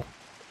 wow.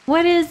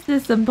 What is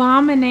this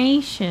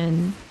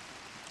abomination?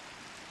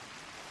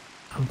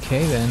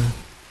 Okay, then.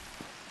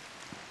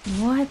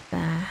 What the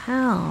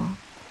hell?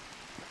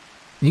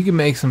 You can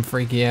make some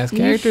freaky ass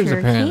characters, you sure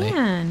apparently.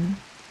 Can.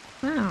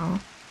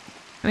 Wow.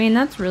 I mean,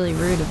 that's really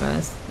rude of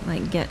us.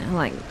 Like, getting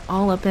like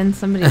all up in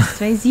somebody's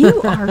face.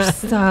 You are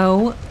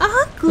so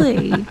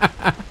ugly.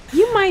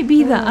 You might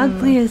be the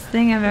ugliest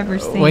thing I've ever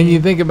seen. When you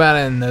think about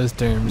it in those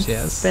terms,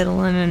 yes.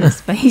 Spittling in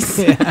his face.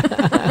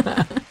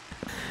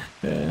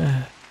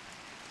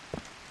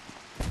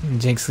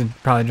 Jinx could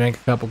probably drink a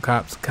couple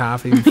cups of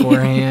coffee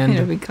beforehand.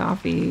 It'll be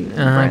coffee.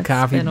 Breath,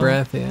 coffee spittle.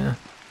 breath, yeah.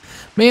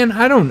 Man,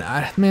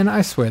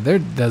 I swear, there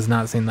does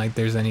not seem like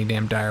there's any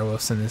damn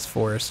direwolves in this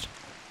forest.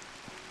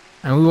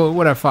 And we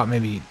would have fought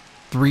maybe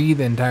 3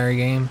 the entire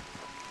game.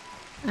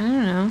 I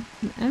don't know.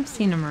 I've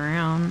seen them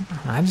around.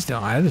 I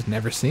just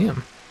never see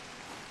them.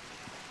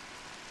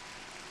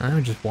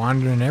 I'm just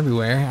wandering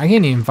everywhere. I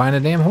can't even find a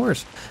damn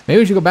horse. Maybe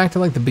we should go back to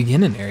like the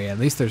beginning area. At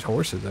least there's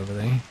horses over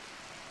there.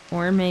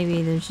 Or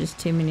maybe there's just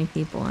too many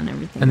people and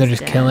everything. And they're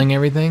just killing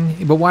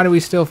everything? But why do we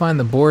still find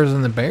the boars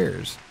and the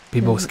bears?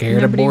 People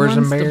scared of boars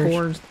and bears? The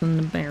boars and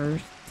the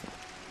bears.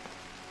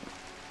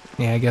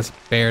 Yeah, I guess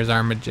bears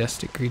are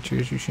majestic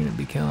creatures. You shouldn't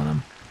be killing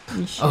them.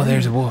 Sure. Oh,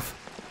 there's a wolf.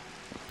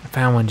 I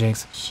found one,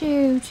 Jinx.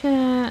 Shoot.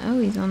 Oh,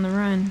 he's on the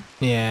run.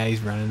 Yeah,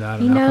 he's running out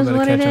of He knows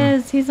what it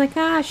is. He's like,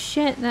 ah,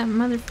 shit, that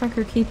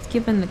motherfucker keeps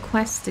giving the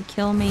quest to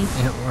kill me.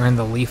 Yeah, we're in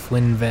the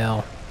Leafwind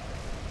Vale.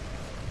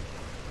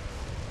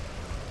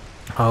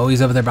 Oh,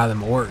 he's over there by the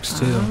orcs,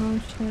 too.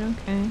 Oh, shit,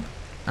 okay.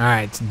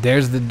 Alright, so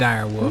there's the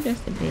dire Ooh, wolf.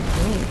 that's a big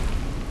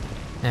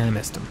wolf. And I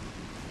missed him.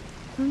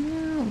 Oh,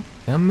 no.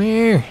 Come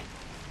here.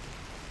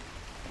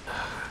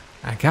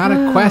 I got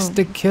a quest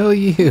to kill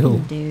you.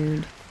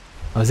 Dude.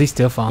 Oh, is he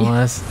still following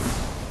us?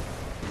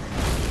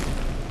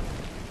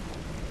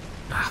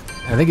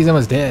 I think he's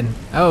almost dead.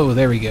 Oh,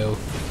 there we go.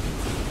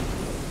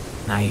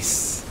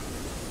 Nice.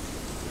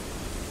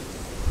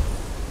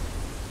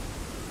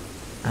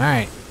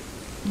 Alright.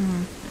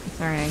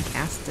 Sorry, I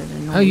casted a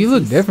noisy Oh, you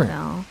look different.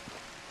 spell.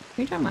 What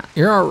are you talking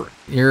about?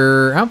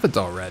 Your outfit's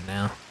all red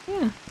now.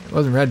 Yeah. It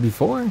wasn't red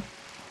before.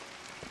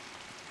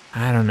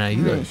 I don't know.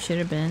 You It look. should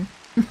have been.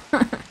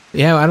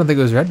 Yeah, I don't think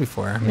it was red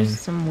before. I mean, There's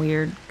some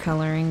weird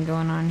coloring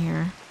going on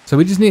here. so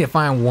we just need to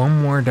find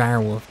one more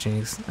direwolf,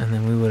 Jinx, and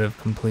then we would have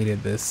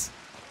completed this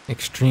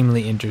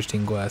extremely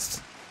interesting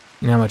quest.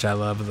 You know how much I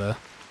love the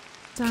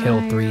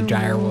kill 3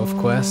 direwolf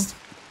quest.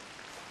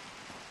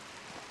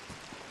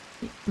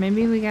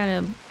 Maybe we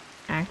gotta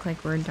act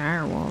like we're a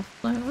direwolf.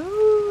 Like,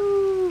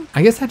 oh,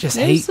 I guess I just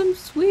there's hate. some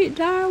sweet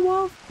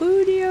direwolf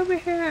booty over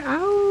here.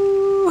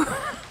 Oh.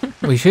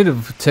 We should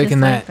have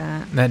taken like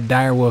that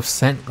direwolf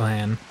scent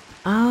gland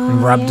Oh,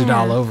 and rubbed it yeah.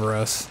 all over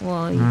us.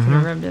 Well, you could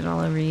have rubbed it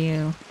all over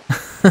you.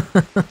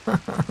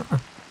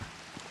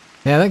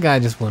 Yeah, that guy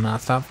just will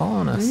not stop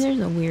following us. There's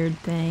a weird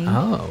thing.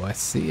 Oh, I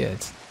see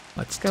it.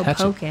 Let's Go touch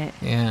poke it.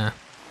 Yeah,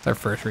 it's our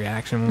first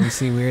reaction when we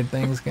see weird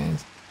things,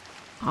 guys.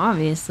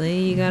 Obviously,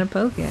 you gotta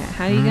poke it.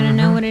 How are you gonna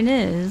know what it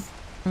is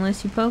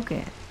unless you poke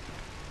it?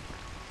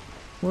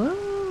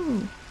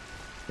 Whoa!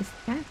 The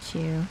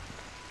statue.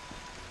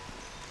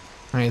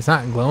 I mean, it's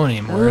not glowing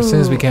anymore. As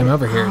soon as we came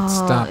over here, it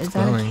stopped is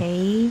that glowing. a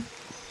cave?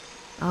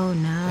 Oh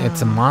no.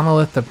 It's a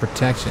monolith of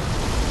protection.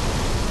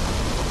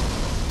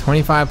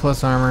 25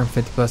 plus armor,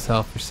 50 plus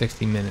health for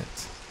 60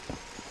 minutes.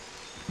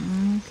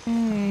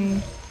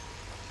 Okay.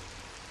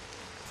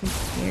 It's a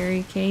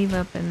scary cave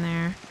up in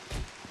there.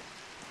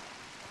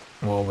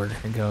 Well, we're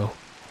gonna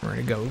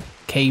go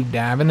cave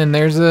diving, and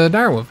there's a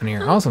direwolf in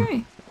here. Awesome.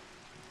 Okay.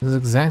 This is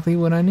exactly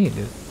what I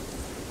needed.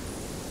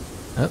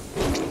 Oh.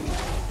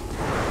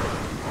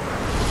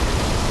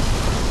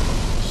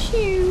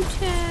 Shoot!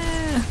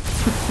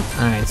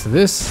 Alright, so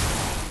this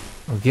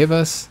will give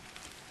us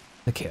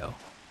the kill.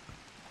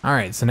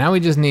 Alright, so now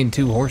we just need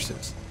 2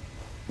 horses.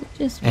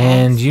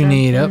 And you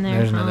need... Oh,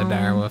 there's another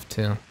direwolf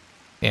too.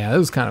 Yeah, that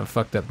was kind of a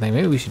fucked up thing.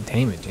 Maybe we should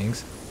tame it,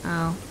 Jinx.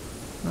 Oh.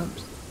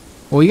 Whoops.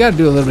 Well, we gotta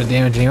do a little bit of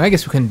damage anyway. I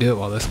guess we couldn't do it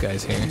while this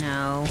guy's here.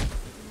 No.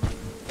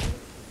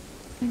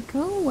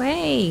 Go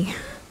away.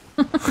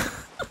 I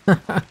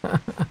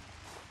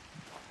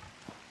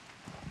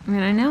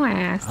mean, I know I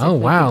asked. Oh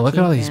wow, look at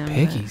all these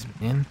piggies,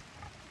 man.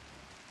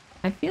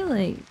 I feel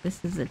like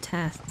this is a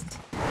test.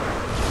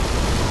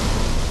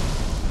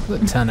 A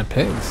ton of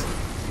pigs.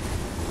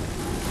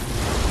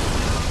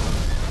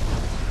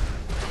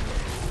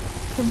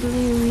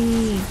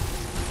 Kablooey.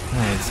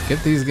 Alright, let's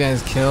get these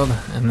guys killed,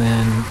 and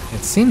then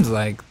it seems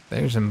like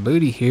there's some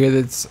booty here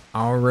that's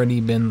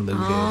already been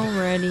looted.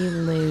 Already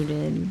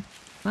looted.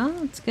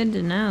 Well, it's good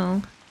to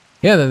know.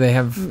 Yeah, that they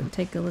have...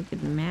 Take a look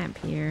at the map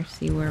here,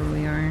 see where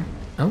we are.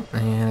 Oh,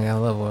 and I gotta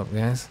level up,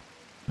 guys.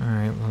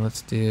 Alright, well,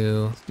 let's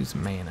do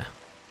some mana.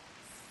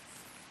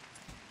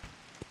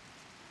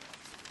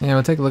 Yeah,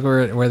 we'll take a look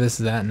where this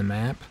is at in the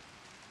map.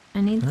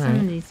 I need some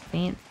of these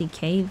fancy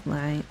cave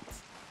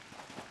lights.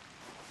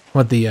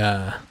 What,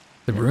 the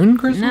rune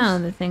crystals? No,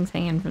 the things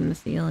hanging from the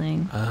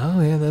ceiling.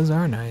 Oh, yeah, those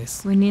are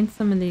nice. We need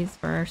some of these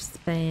for our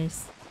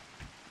space.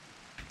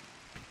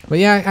 But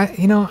yeah,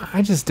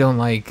 I just don't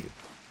like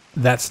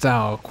that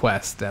style of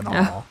quest at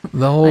all.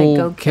 The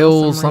whole like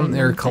kill something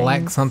or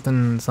collect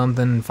things.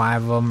 something,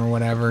 5 of them or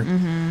whatever.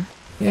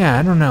 Yeah,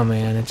 I don't know,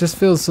 man. It just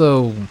feels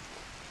so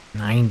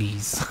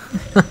 90s.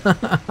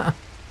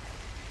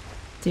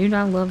 Dude,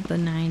 I love the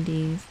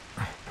 90s.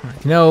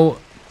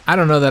 I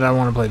don't know that I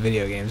want to play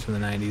video games from the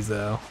 90s,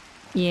 though.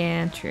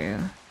 Yeah, true.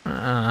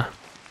 I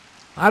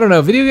don't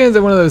know. Video games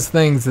are one of those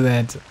things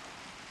that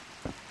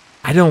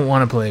I don't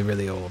want to play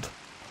really old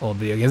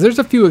video games. There's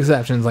a few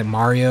exceptions, like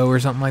Mario or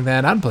something like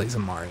that. I'd play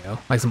some Mario,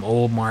 like some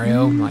old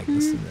Mario, like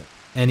the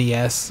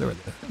NES or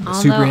the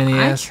Super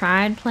NES. I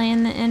tried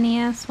playing the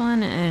NES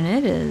one, and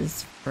it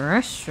is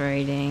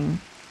frustrating.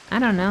 I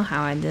don't know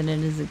how I did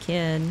it as a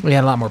kid. We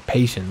had a lot more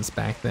patience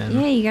back then.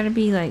 Yeah, you got to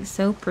be like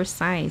so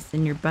precise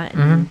in your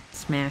button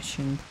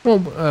smashing. Well,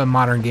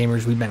 modern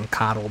gamers, we've been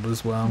coddled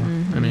as well.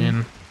 I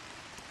mean,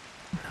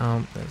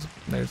 oh,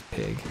 there's a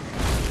pig.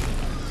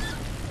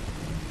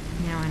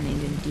 Now I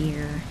need a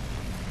deer.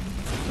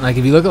 Like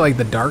if you look at like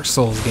the Dark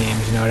Souls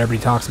games, what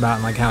everybody talks about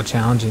and like how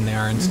challenging they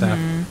are and stuff.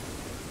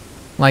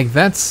 Like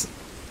that's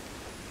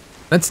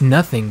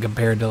nothing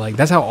compared to like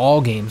that's how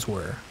all games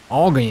were.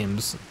 All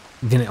games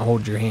didn't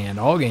hold your hand.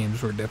 All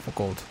games were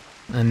difficult.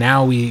 And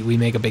now we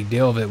make a big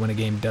deal of it when a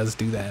game does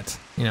do that.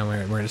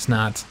 Where it's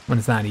not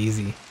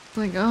easy. It's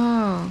like,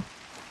 oh,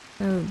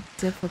 so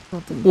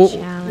difficult and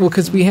challenging. Well,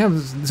 because we have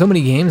so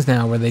many games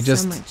now where they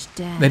just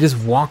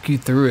walk you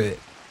through it.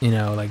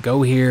 Like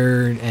go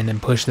here and then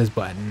push this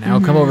button.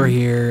 Now come over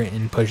here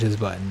and push this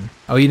button.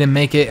 Oh, you didn't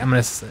make it. I'm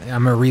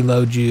gonna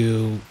reload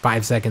you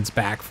 5 seconds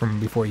back from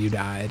before you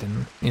died,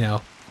 and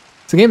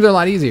so games are a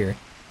lot easier.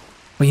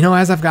 But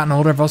as I've gotten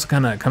older, I've also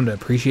kind of come to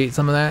appreciate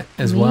some of that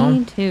as well.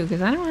 Me too,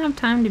 because I don't have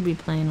time to be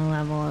playing a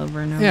level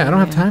over and over. Yeah, I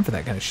don't have time for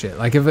that kind of shit.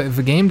 Like if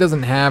a game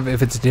doesn't have,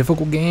 if it's a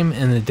difficult game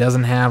and it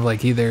doesn't have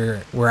like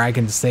either where I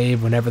can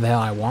save whenever the hell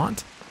I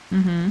want,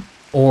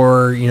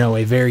 or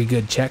a very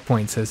good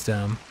checkpoint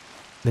system.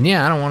 Then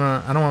yeah, I don't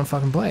want to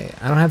fucking play it.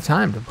 I don't have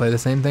time to play the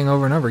same thing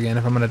over and over again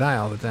if I'm gonna die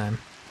all the time.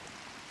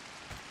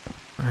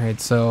 All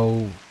right,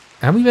 so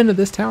have we been to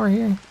this tower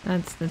here?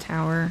 That's the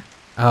tower.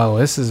 Oh,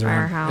 this is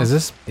Firehouse.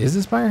 Is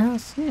this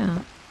firehouse? Yeah,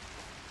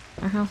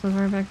 our house is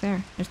right back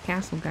there. There's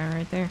castle guy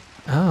right there.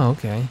 Oh,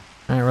 okay.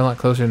 All right, we're a lot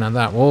closer than I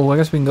thought. Well, I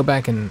guess we can go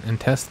back and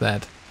test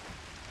that.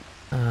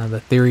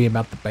 The theory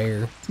about the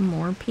bear. Some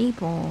more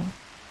people.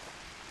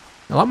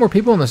 A lot more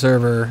people on the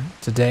server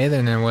today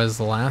than there was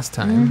the last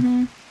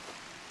time.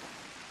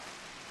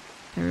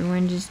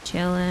 Everyone just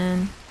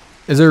chilling.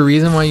 Is there a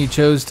reason why you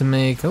chose to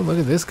make... Oh, look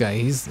at this guy.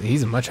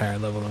 He's a much higher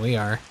level than we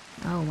are.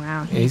 Oh,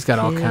 wow. Yeah, he's got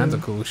all kinds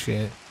of cool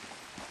shit.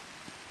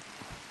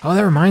 Oh,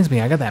 that reminds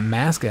me. I got that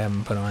mask I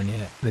haven't put on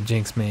yet. The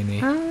Jinx made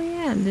me. Oh,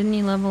 yeah. Didn't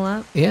you level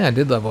up? Yeah, I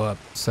did level up.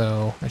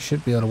 So I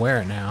should be able to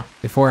wear it now.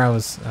 Before I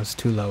was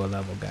too low a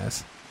level,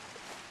 guys.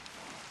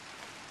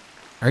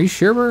 Are you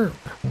sure we're...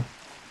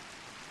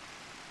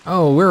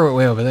 Oh, we're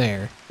way over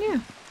there. Yeah.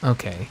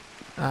 Okay.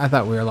 I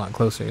thought we were a lot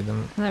closer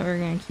than... I thought we were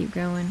going to keep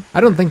going.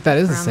 I don't think that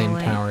is the same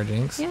tower,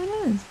 Jinx. Yeah, it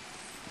is.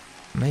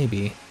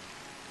 Maybe.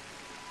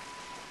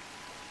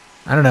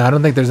 I don't know. I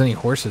don't think there's any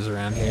horses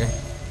around here.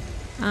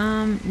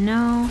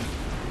 No.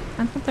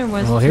 I thought there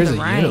was. Well, here's a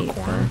right,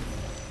 unicorn.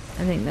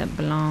 I think that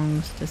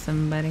belongs to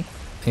somebody.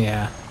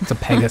 Yeah, it's a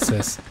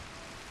Pegasus.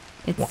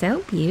 It's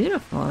so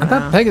beautiful. I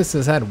thought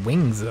Pegasus had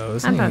wings, though.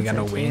 This thing ain't got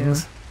no too.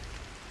 wings.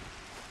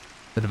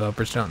 The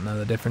developers don't know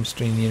the difference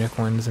between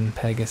unicorns and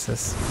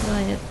Pegasus.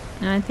 Really?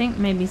 I think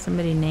maybe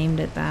somebody named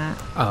it that.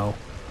 Oh,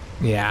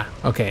 yeah.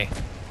 Okay,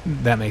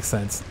 that makes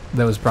sense.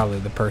 That was probably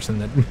the person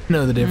that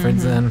know the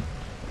difference then.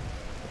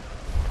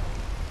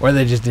 Or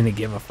they just didn't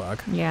give a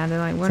fuck. Yeah, they're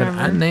like, whatever.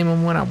 I name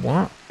him what I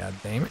want. God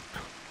damn it.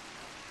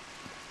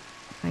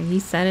 Like he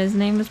said his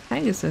name was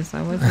Pegasus.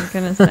 I wasn't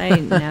going to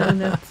say, no,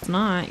 that's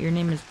not. Your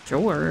name is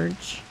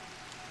George.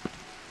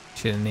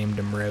 Should have named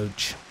him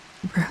Roach.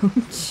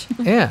 Roach?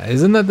 Yeah,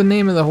 isn't that the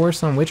name of the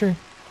horse on Witcher?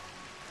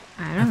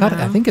 I don't know.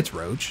 I think it's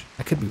Roach.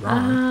 I could be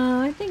wrong.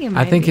 Oh, I think it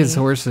might I think be. his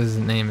horse's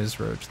name is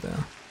Roach,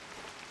 though.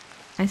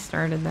 I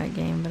started that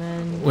game, but I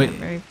didn't get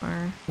very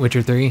far.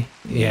 Witcher 3?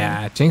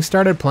 Yeah. Jinx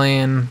started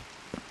playing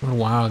a little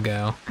while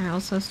ago. I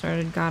also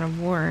started God of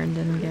War and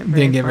didn't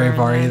get very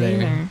far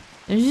either.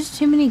 There's just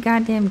too many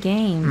goddamn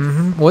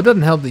games. Well, it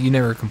doesn't help that you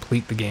never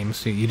complete the game,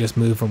 so you just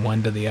move from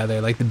one to the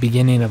other, like the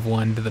beginning of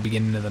one to the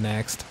beginning of the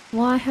next.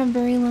 Well, I have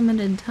very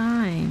limited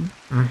time.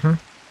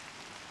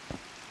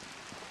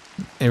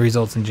 It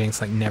results in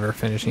Jinx like never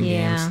finishing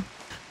Yeah. games.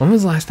 When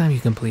was the last time you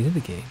completed a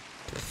game?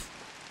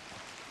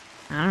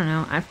 I don't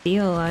know. I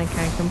feel like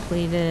I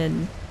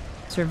completed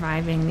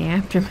Surviving the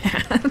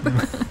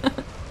Aftermath.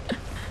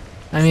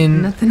 I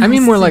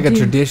mean more like a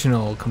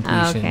traditional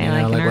completion, okay, you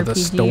know, like with a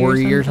RPG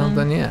story or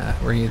something. Yeah,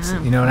 where you,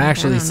 you know, it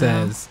actually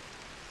says,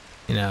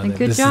 you know, that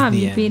good this job, is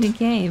the you end. beat a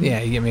game.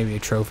 Yeah, you get maybe a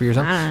trophy or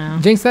something. I don't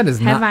know. Jinx, that is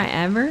not. Have I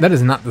ever? That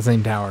is not the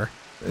same tower.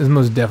 It's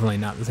most definitely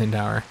not the same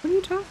tower. What are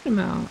you talking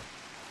about?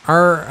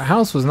 Our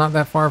house was not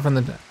that far from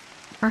the.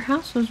 Our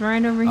house was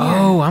right over here.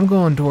 Oh, I'm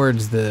going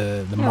towards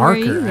the Yeah, marker.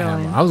 where are you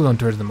going? I was going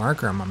towards the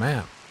marker on my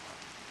map.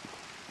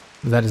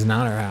 That is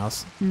not our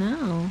house.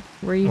 No.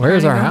 Where's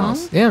Where's our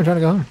house? Home? Yeah, I'm trying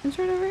to go home. It's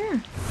right over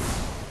here.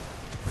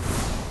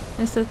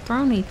 It's the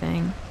throny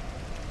thing.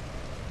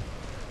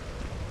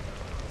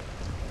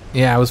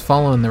 Yeah, I was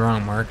following the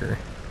wrong marker.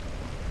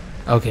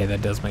 Okay,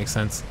 that does make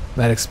sense.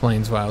 That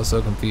explains why I was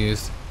so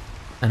confused.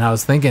 And I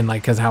was thinking,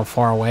 like, because how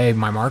far away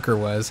my marker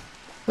was.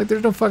 Like,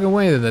 there's no fucking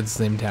way that that's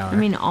the same tower. I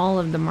mean, all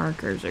of the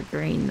markers are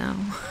green, though.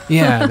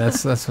 Yeah,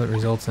 that's what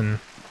results in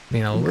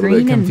being a little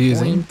green bit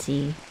confusing. And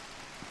pointy.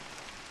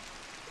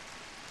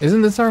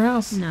 Isn't this our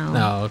house? No.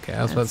 No, okay.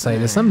 I was about to say,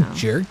 did some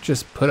jerk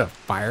just put a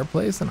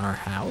fireplace in our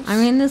house? I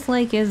mean, this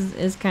lake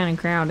is kind of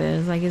crowded.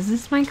 It's like, is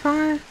this my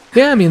car?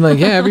 Yeah, I mean, like,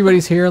 yeah,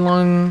 everybody's here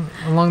along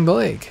the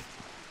lake.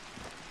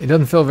 It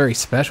doesn't feel very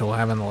special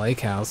having a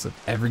lake house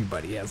if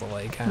everybody has a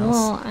lake house.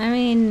 Well, I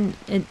mean,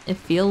 it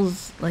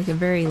feels like a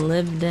very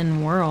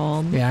lived-in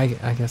world. Yeah,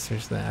 I guess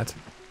there's that.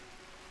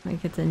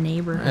 Like it's a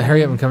neighborhood.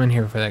 Hurry up and come in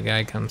here before that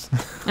guy comes.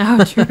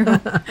 Oh, true.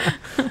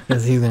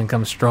 Because he's going to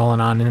come strolling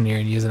on in here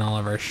and using all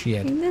of our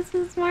shit. This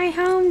is my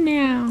home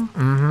now.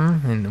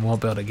 And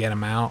won't be able to get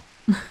him out.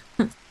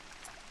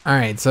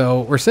 Alright,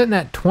 so we're sitting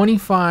at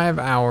 25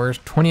 hours,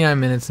 29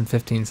 minutes, and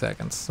 15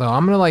 seconds. So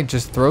I'm going to, like,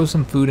 just throw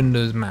some food into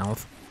his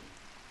mouth.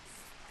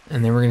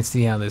 And then we're going to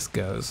see how this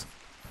goes.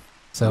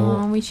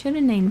 So we should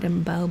have named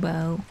him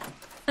Bobo.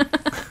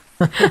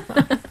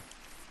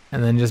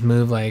 And then just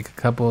move like a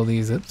couple of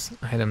these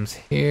items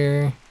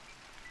here.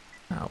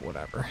 Oh,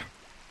 whatever.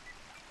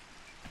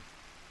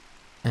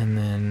 And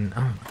then,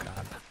 oh my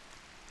god.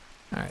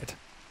 Alright.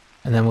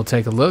 And then we'll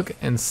take a look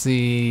and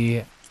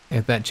see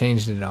if that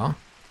changed at all.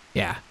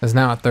 Yeah, it's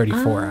now at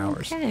 34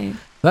 hours. Okay.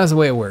 That's the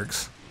way it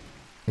works.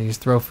 You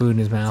just throw food in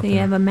his mouth. So you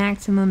have a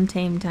maximum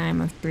tame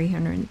time of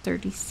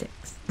 336.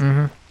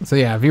 So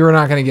yeah, if you were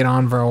not going to get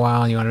on for a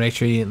while and you want to make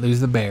sure you didn't lose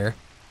the bear,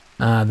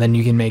 then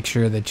you can make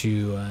sure that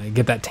you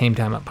get that tame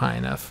time up high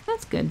enough.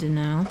 That's good to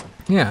know.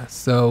 Yeah,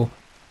 so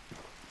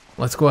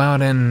let's go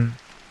out and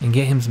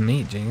get him some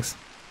meat, Jinx.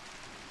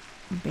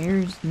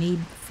 Bears need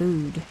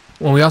food.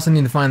 Well, we also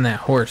need to find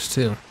that horse,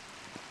 too.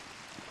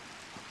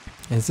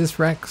 Is this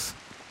Rex?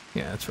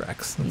 Yeah, it's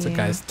Rex. That's the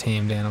guy's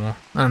tamed animal.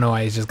 I don't know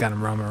why he's just got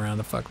him roaming around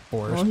the fucking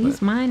forest. Well,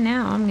 he's mine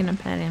now. I'm going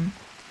to pet him.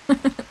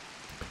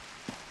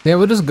 Yeah,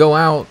 we'll just go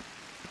out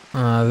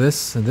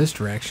this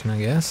direction, I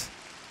guess.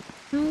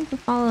 Well, we can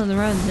follow the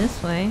road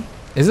this way.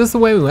 Is this the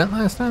way we went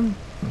last time?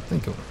 I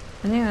think it was.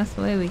 I think that's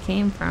the way we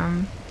came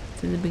from.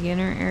 To the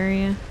beginner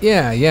area.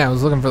 Yeah, I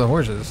was looking for the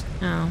horses.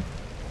 Oh.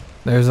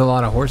 There's a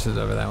lot of horses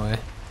over that way.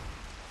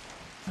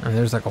 And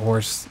there's like a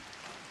horse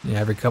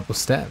every couple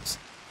steps.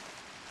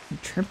 I'm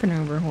tripping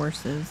over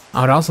horses.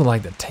 I would also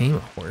like to tame a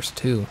horse,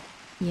 too.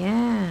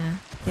 Yeah.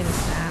 Get a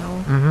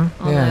saddle.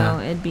 Yeah.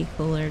 Although it'd be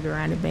cooler to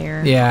ride a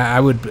bear. Yeah, I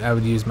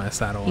would use my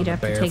saddle on the bear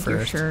first. You'd have to take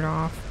your shirt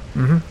off.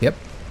 Yep.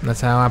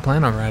 That's how I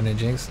plan on riding it,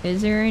 Jinx.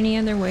 Is there any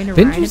other way to ride a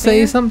bear? Didn't you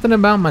say something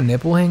about my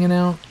nipple hanging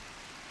out?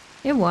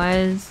 It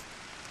was.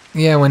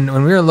 Yeah, when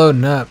we were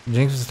loading up,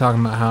 Jinx was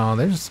talking about how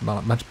there's a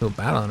bunch of people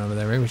battling over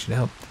there. Maybe we should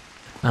help.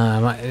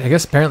 I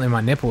guess apparently my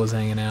nipple was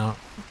hanging out.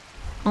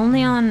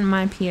 Only on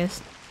my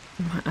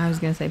I was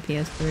going to say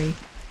PS3.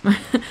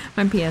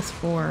 My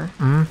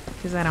PS4.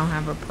 Because I don't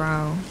have a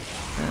Pro.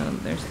 So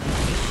there's some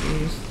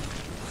issues.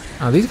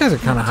 Oh, these guys are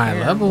kind of high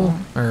level.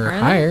 Or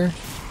higher.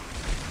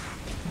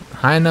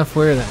 High enough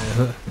where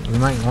that we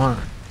might want.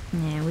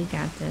 Yeah, we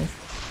got this.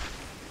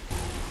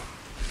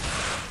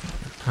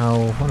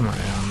 Oh, what am I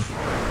on?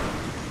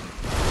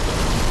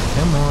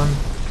 Come on.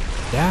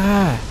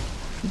 Die.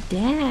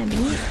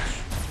 Daddy.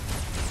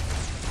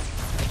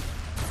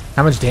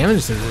 How much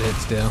damage does it hit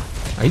still?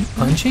 Are you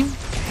punching?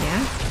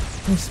 Yeah.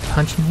 He's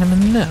punching him in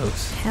the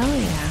nose. Hell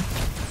yeah.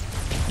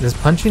 Is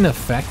punching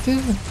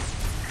effective?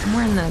 I'm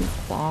wearing the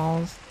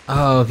balls.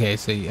 Oh, okay.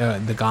 So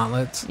the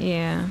gauntlets.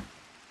 Yeah.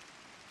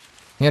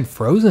 He had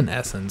frozen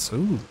essence.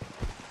 Ooh.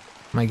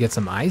 Might get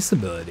some ice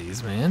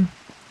abilities, man.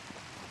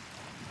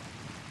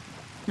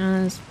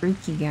 Oh, this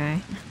freaky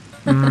guy.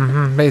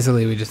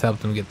 Basically, we just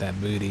helped him get that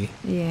booty.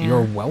 Yeah.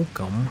 You're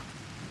welcome.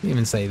 Didn't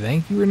even say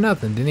thank you or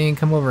nothing. Didn't even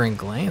come over and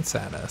glance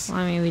at us. Well,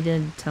 I mean, we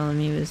did tell him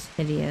he was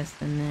hideous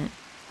and that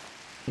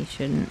he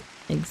shouldn't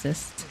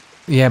exist.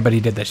 Yeah, but he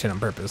did that shit on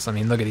purpose. I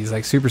mean, look at he's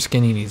like super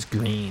skinny and he's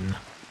green.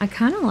 I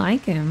kind of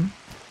like him.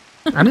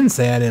 I didn't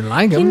say I didn't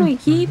like him. Can we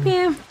keep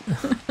him?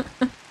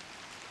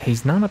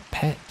 He's not a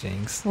pet,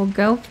 Jinx. We'll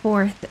go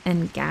forth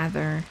and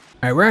gather.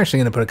 All right, we're actually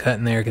going to put a cut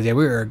in there because, yeah,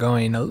 we were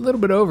going a little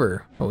bit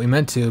over what we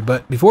meant to.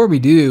 But before we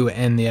do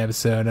end the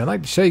episode, I'd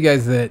like to show you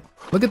guys that,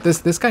 look at this.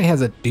 This guy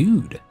has a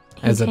dude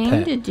as a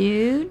pet. A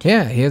dude?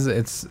 Yeah, he has,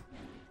 it's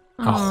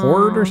a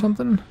horde or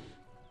something.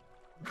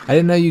 I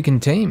didn't know you can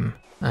tame.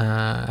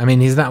 I mean,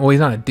 he's not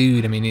a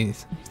dude. I mean,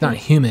 he's not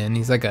human.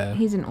 He's like a...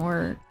 He's an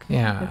orc.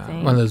 Yeah,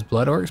 one of those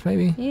blood orcs,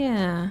 maybe?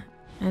 Yeah,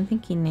 I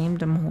think he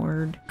named him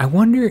Horde. I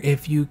wonder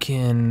if you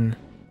can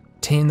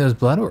tame those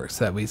blood orcs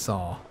that we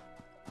saw.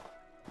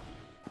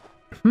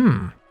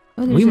 Oh,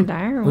 there's a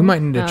dire we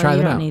might need to try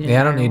that out.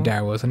 Yeah, I don't need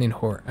dire direwolves. I need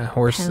a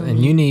horse.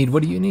 And you need,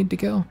 what do you need to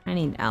kill? I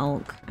need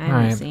elk. I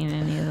haven't seen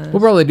any of those.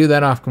 We'll probably do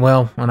that off,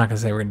 well, we're not going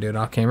to say we're going to do it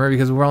off camera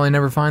because we'll probably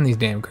never find these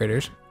damn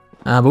critters.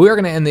 But we are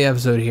going to end the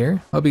episode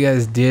here. Hope you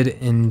guys did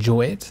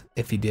enjoy it.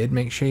 If you did,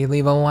 make sure you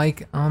leave a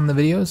like on the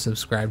video,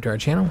 subscribe to our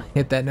channel,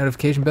 hit that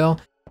notification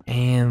bell,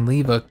 and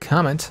leave a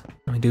comment.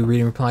 We do read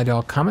and reply to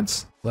all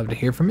comments. Love to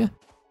hear from you.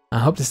 I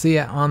hope to see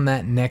you on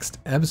that next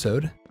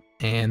episode.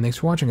 And thanks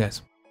for watching,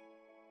 guys.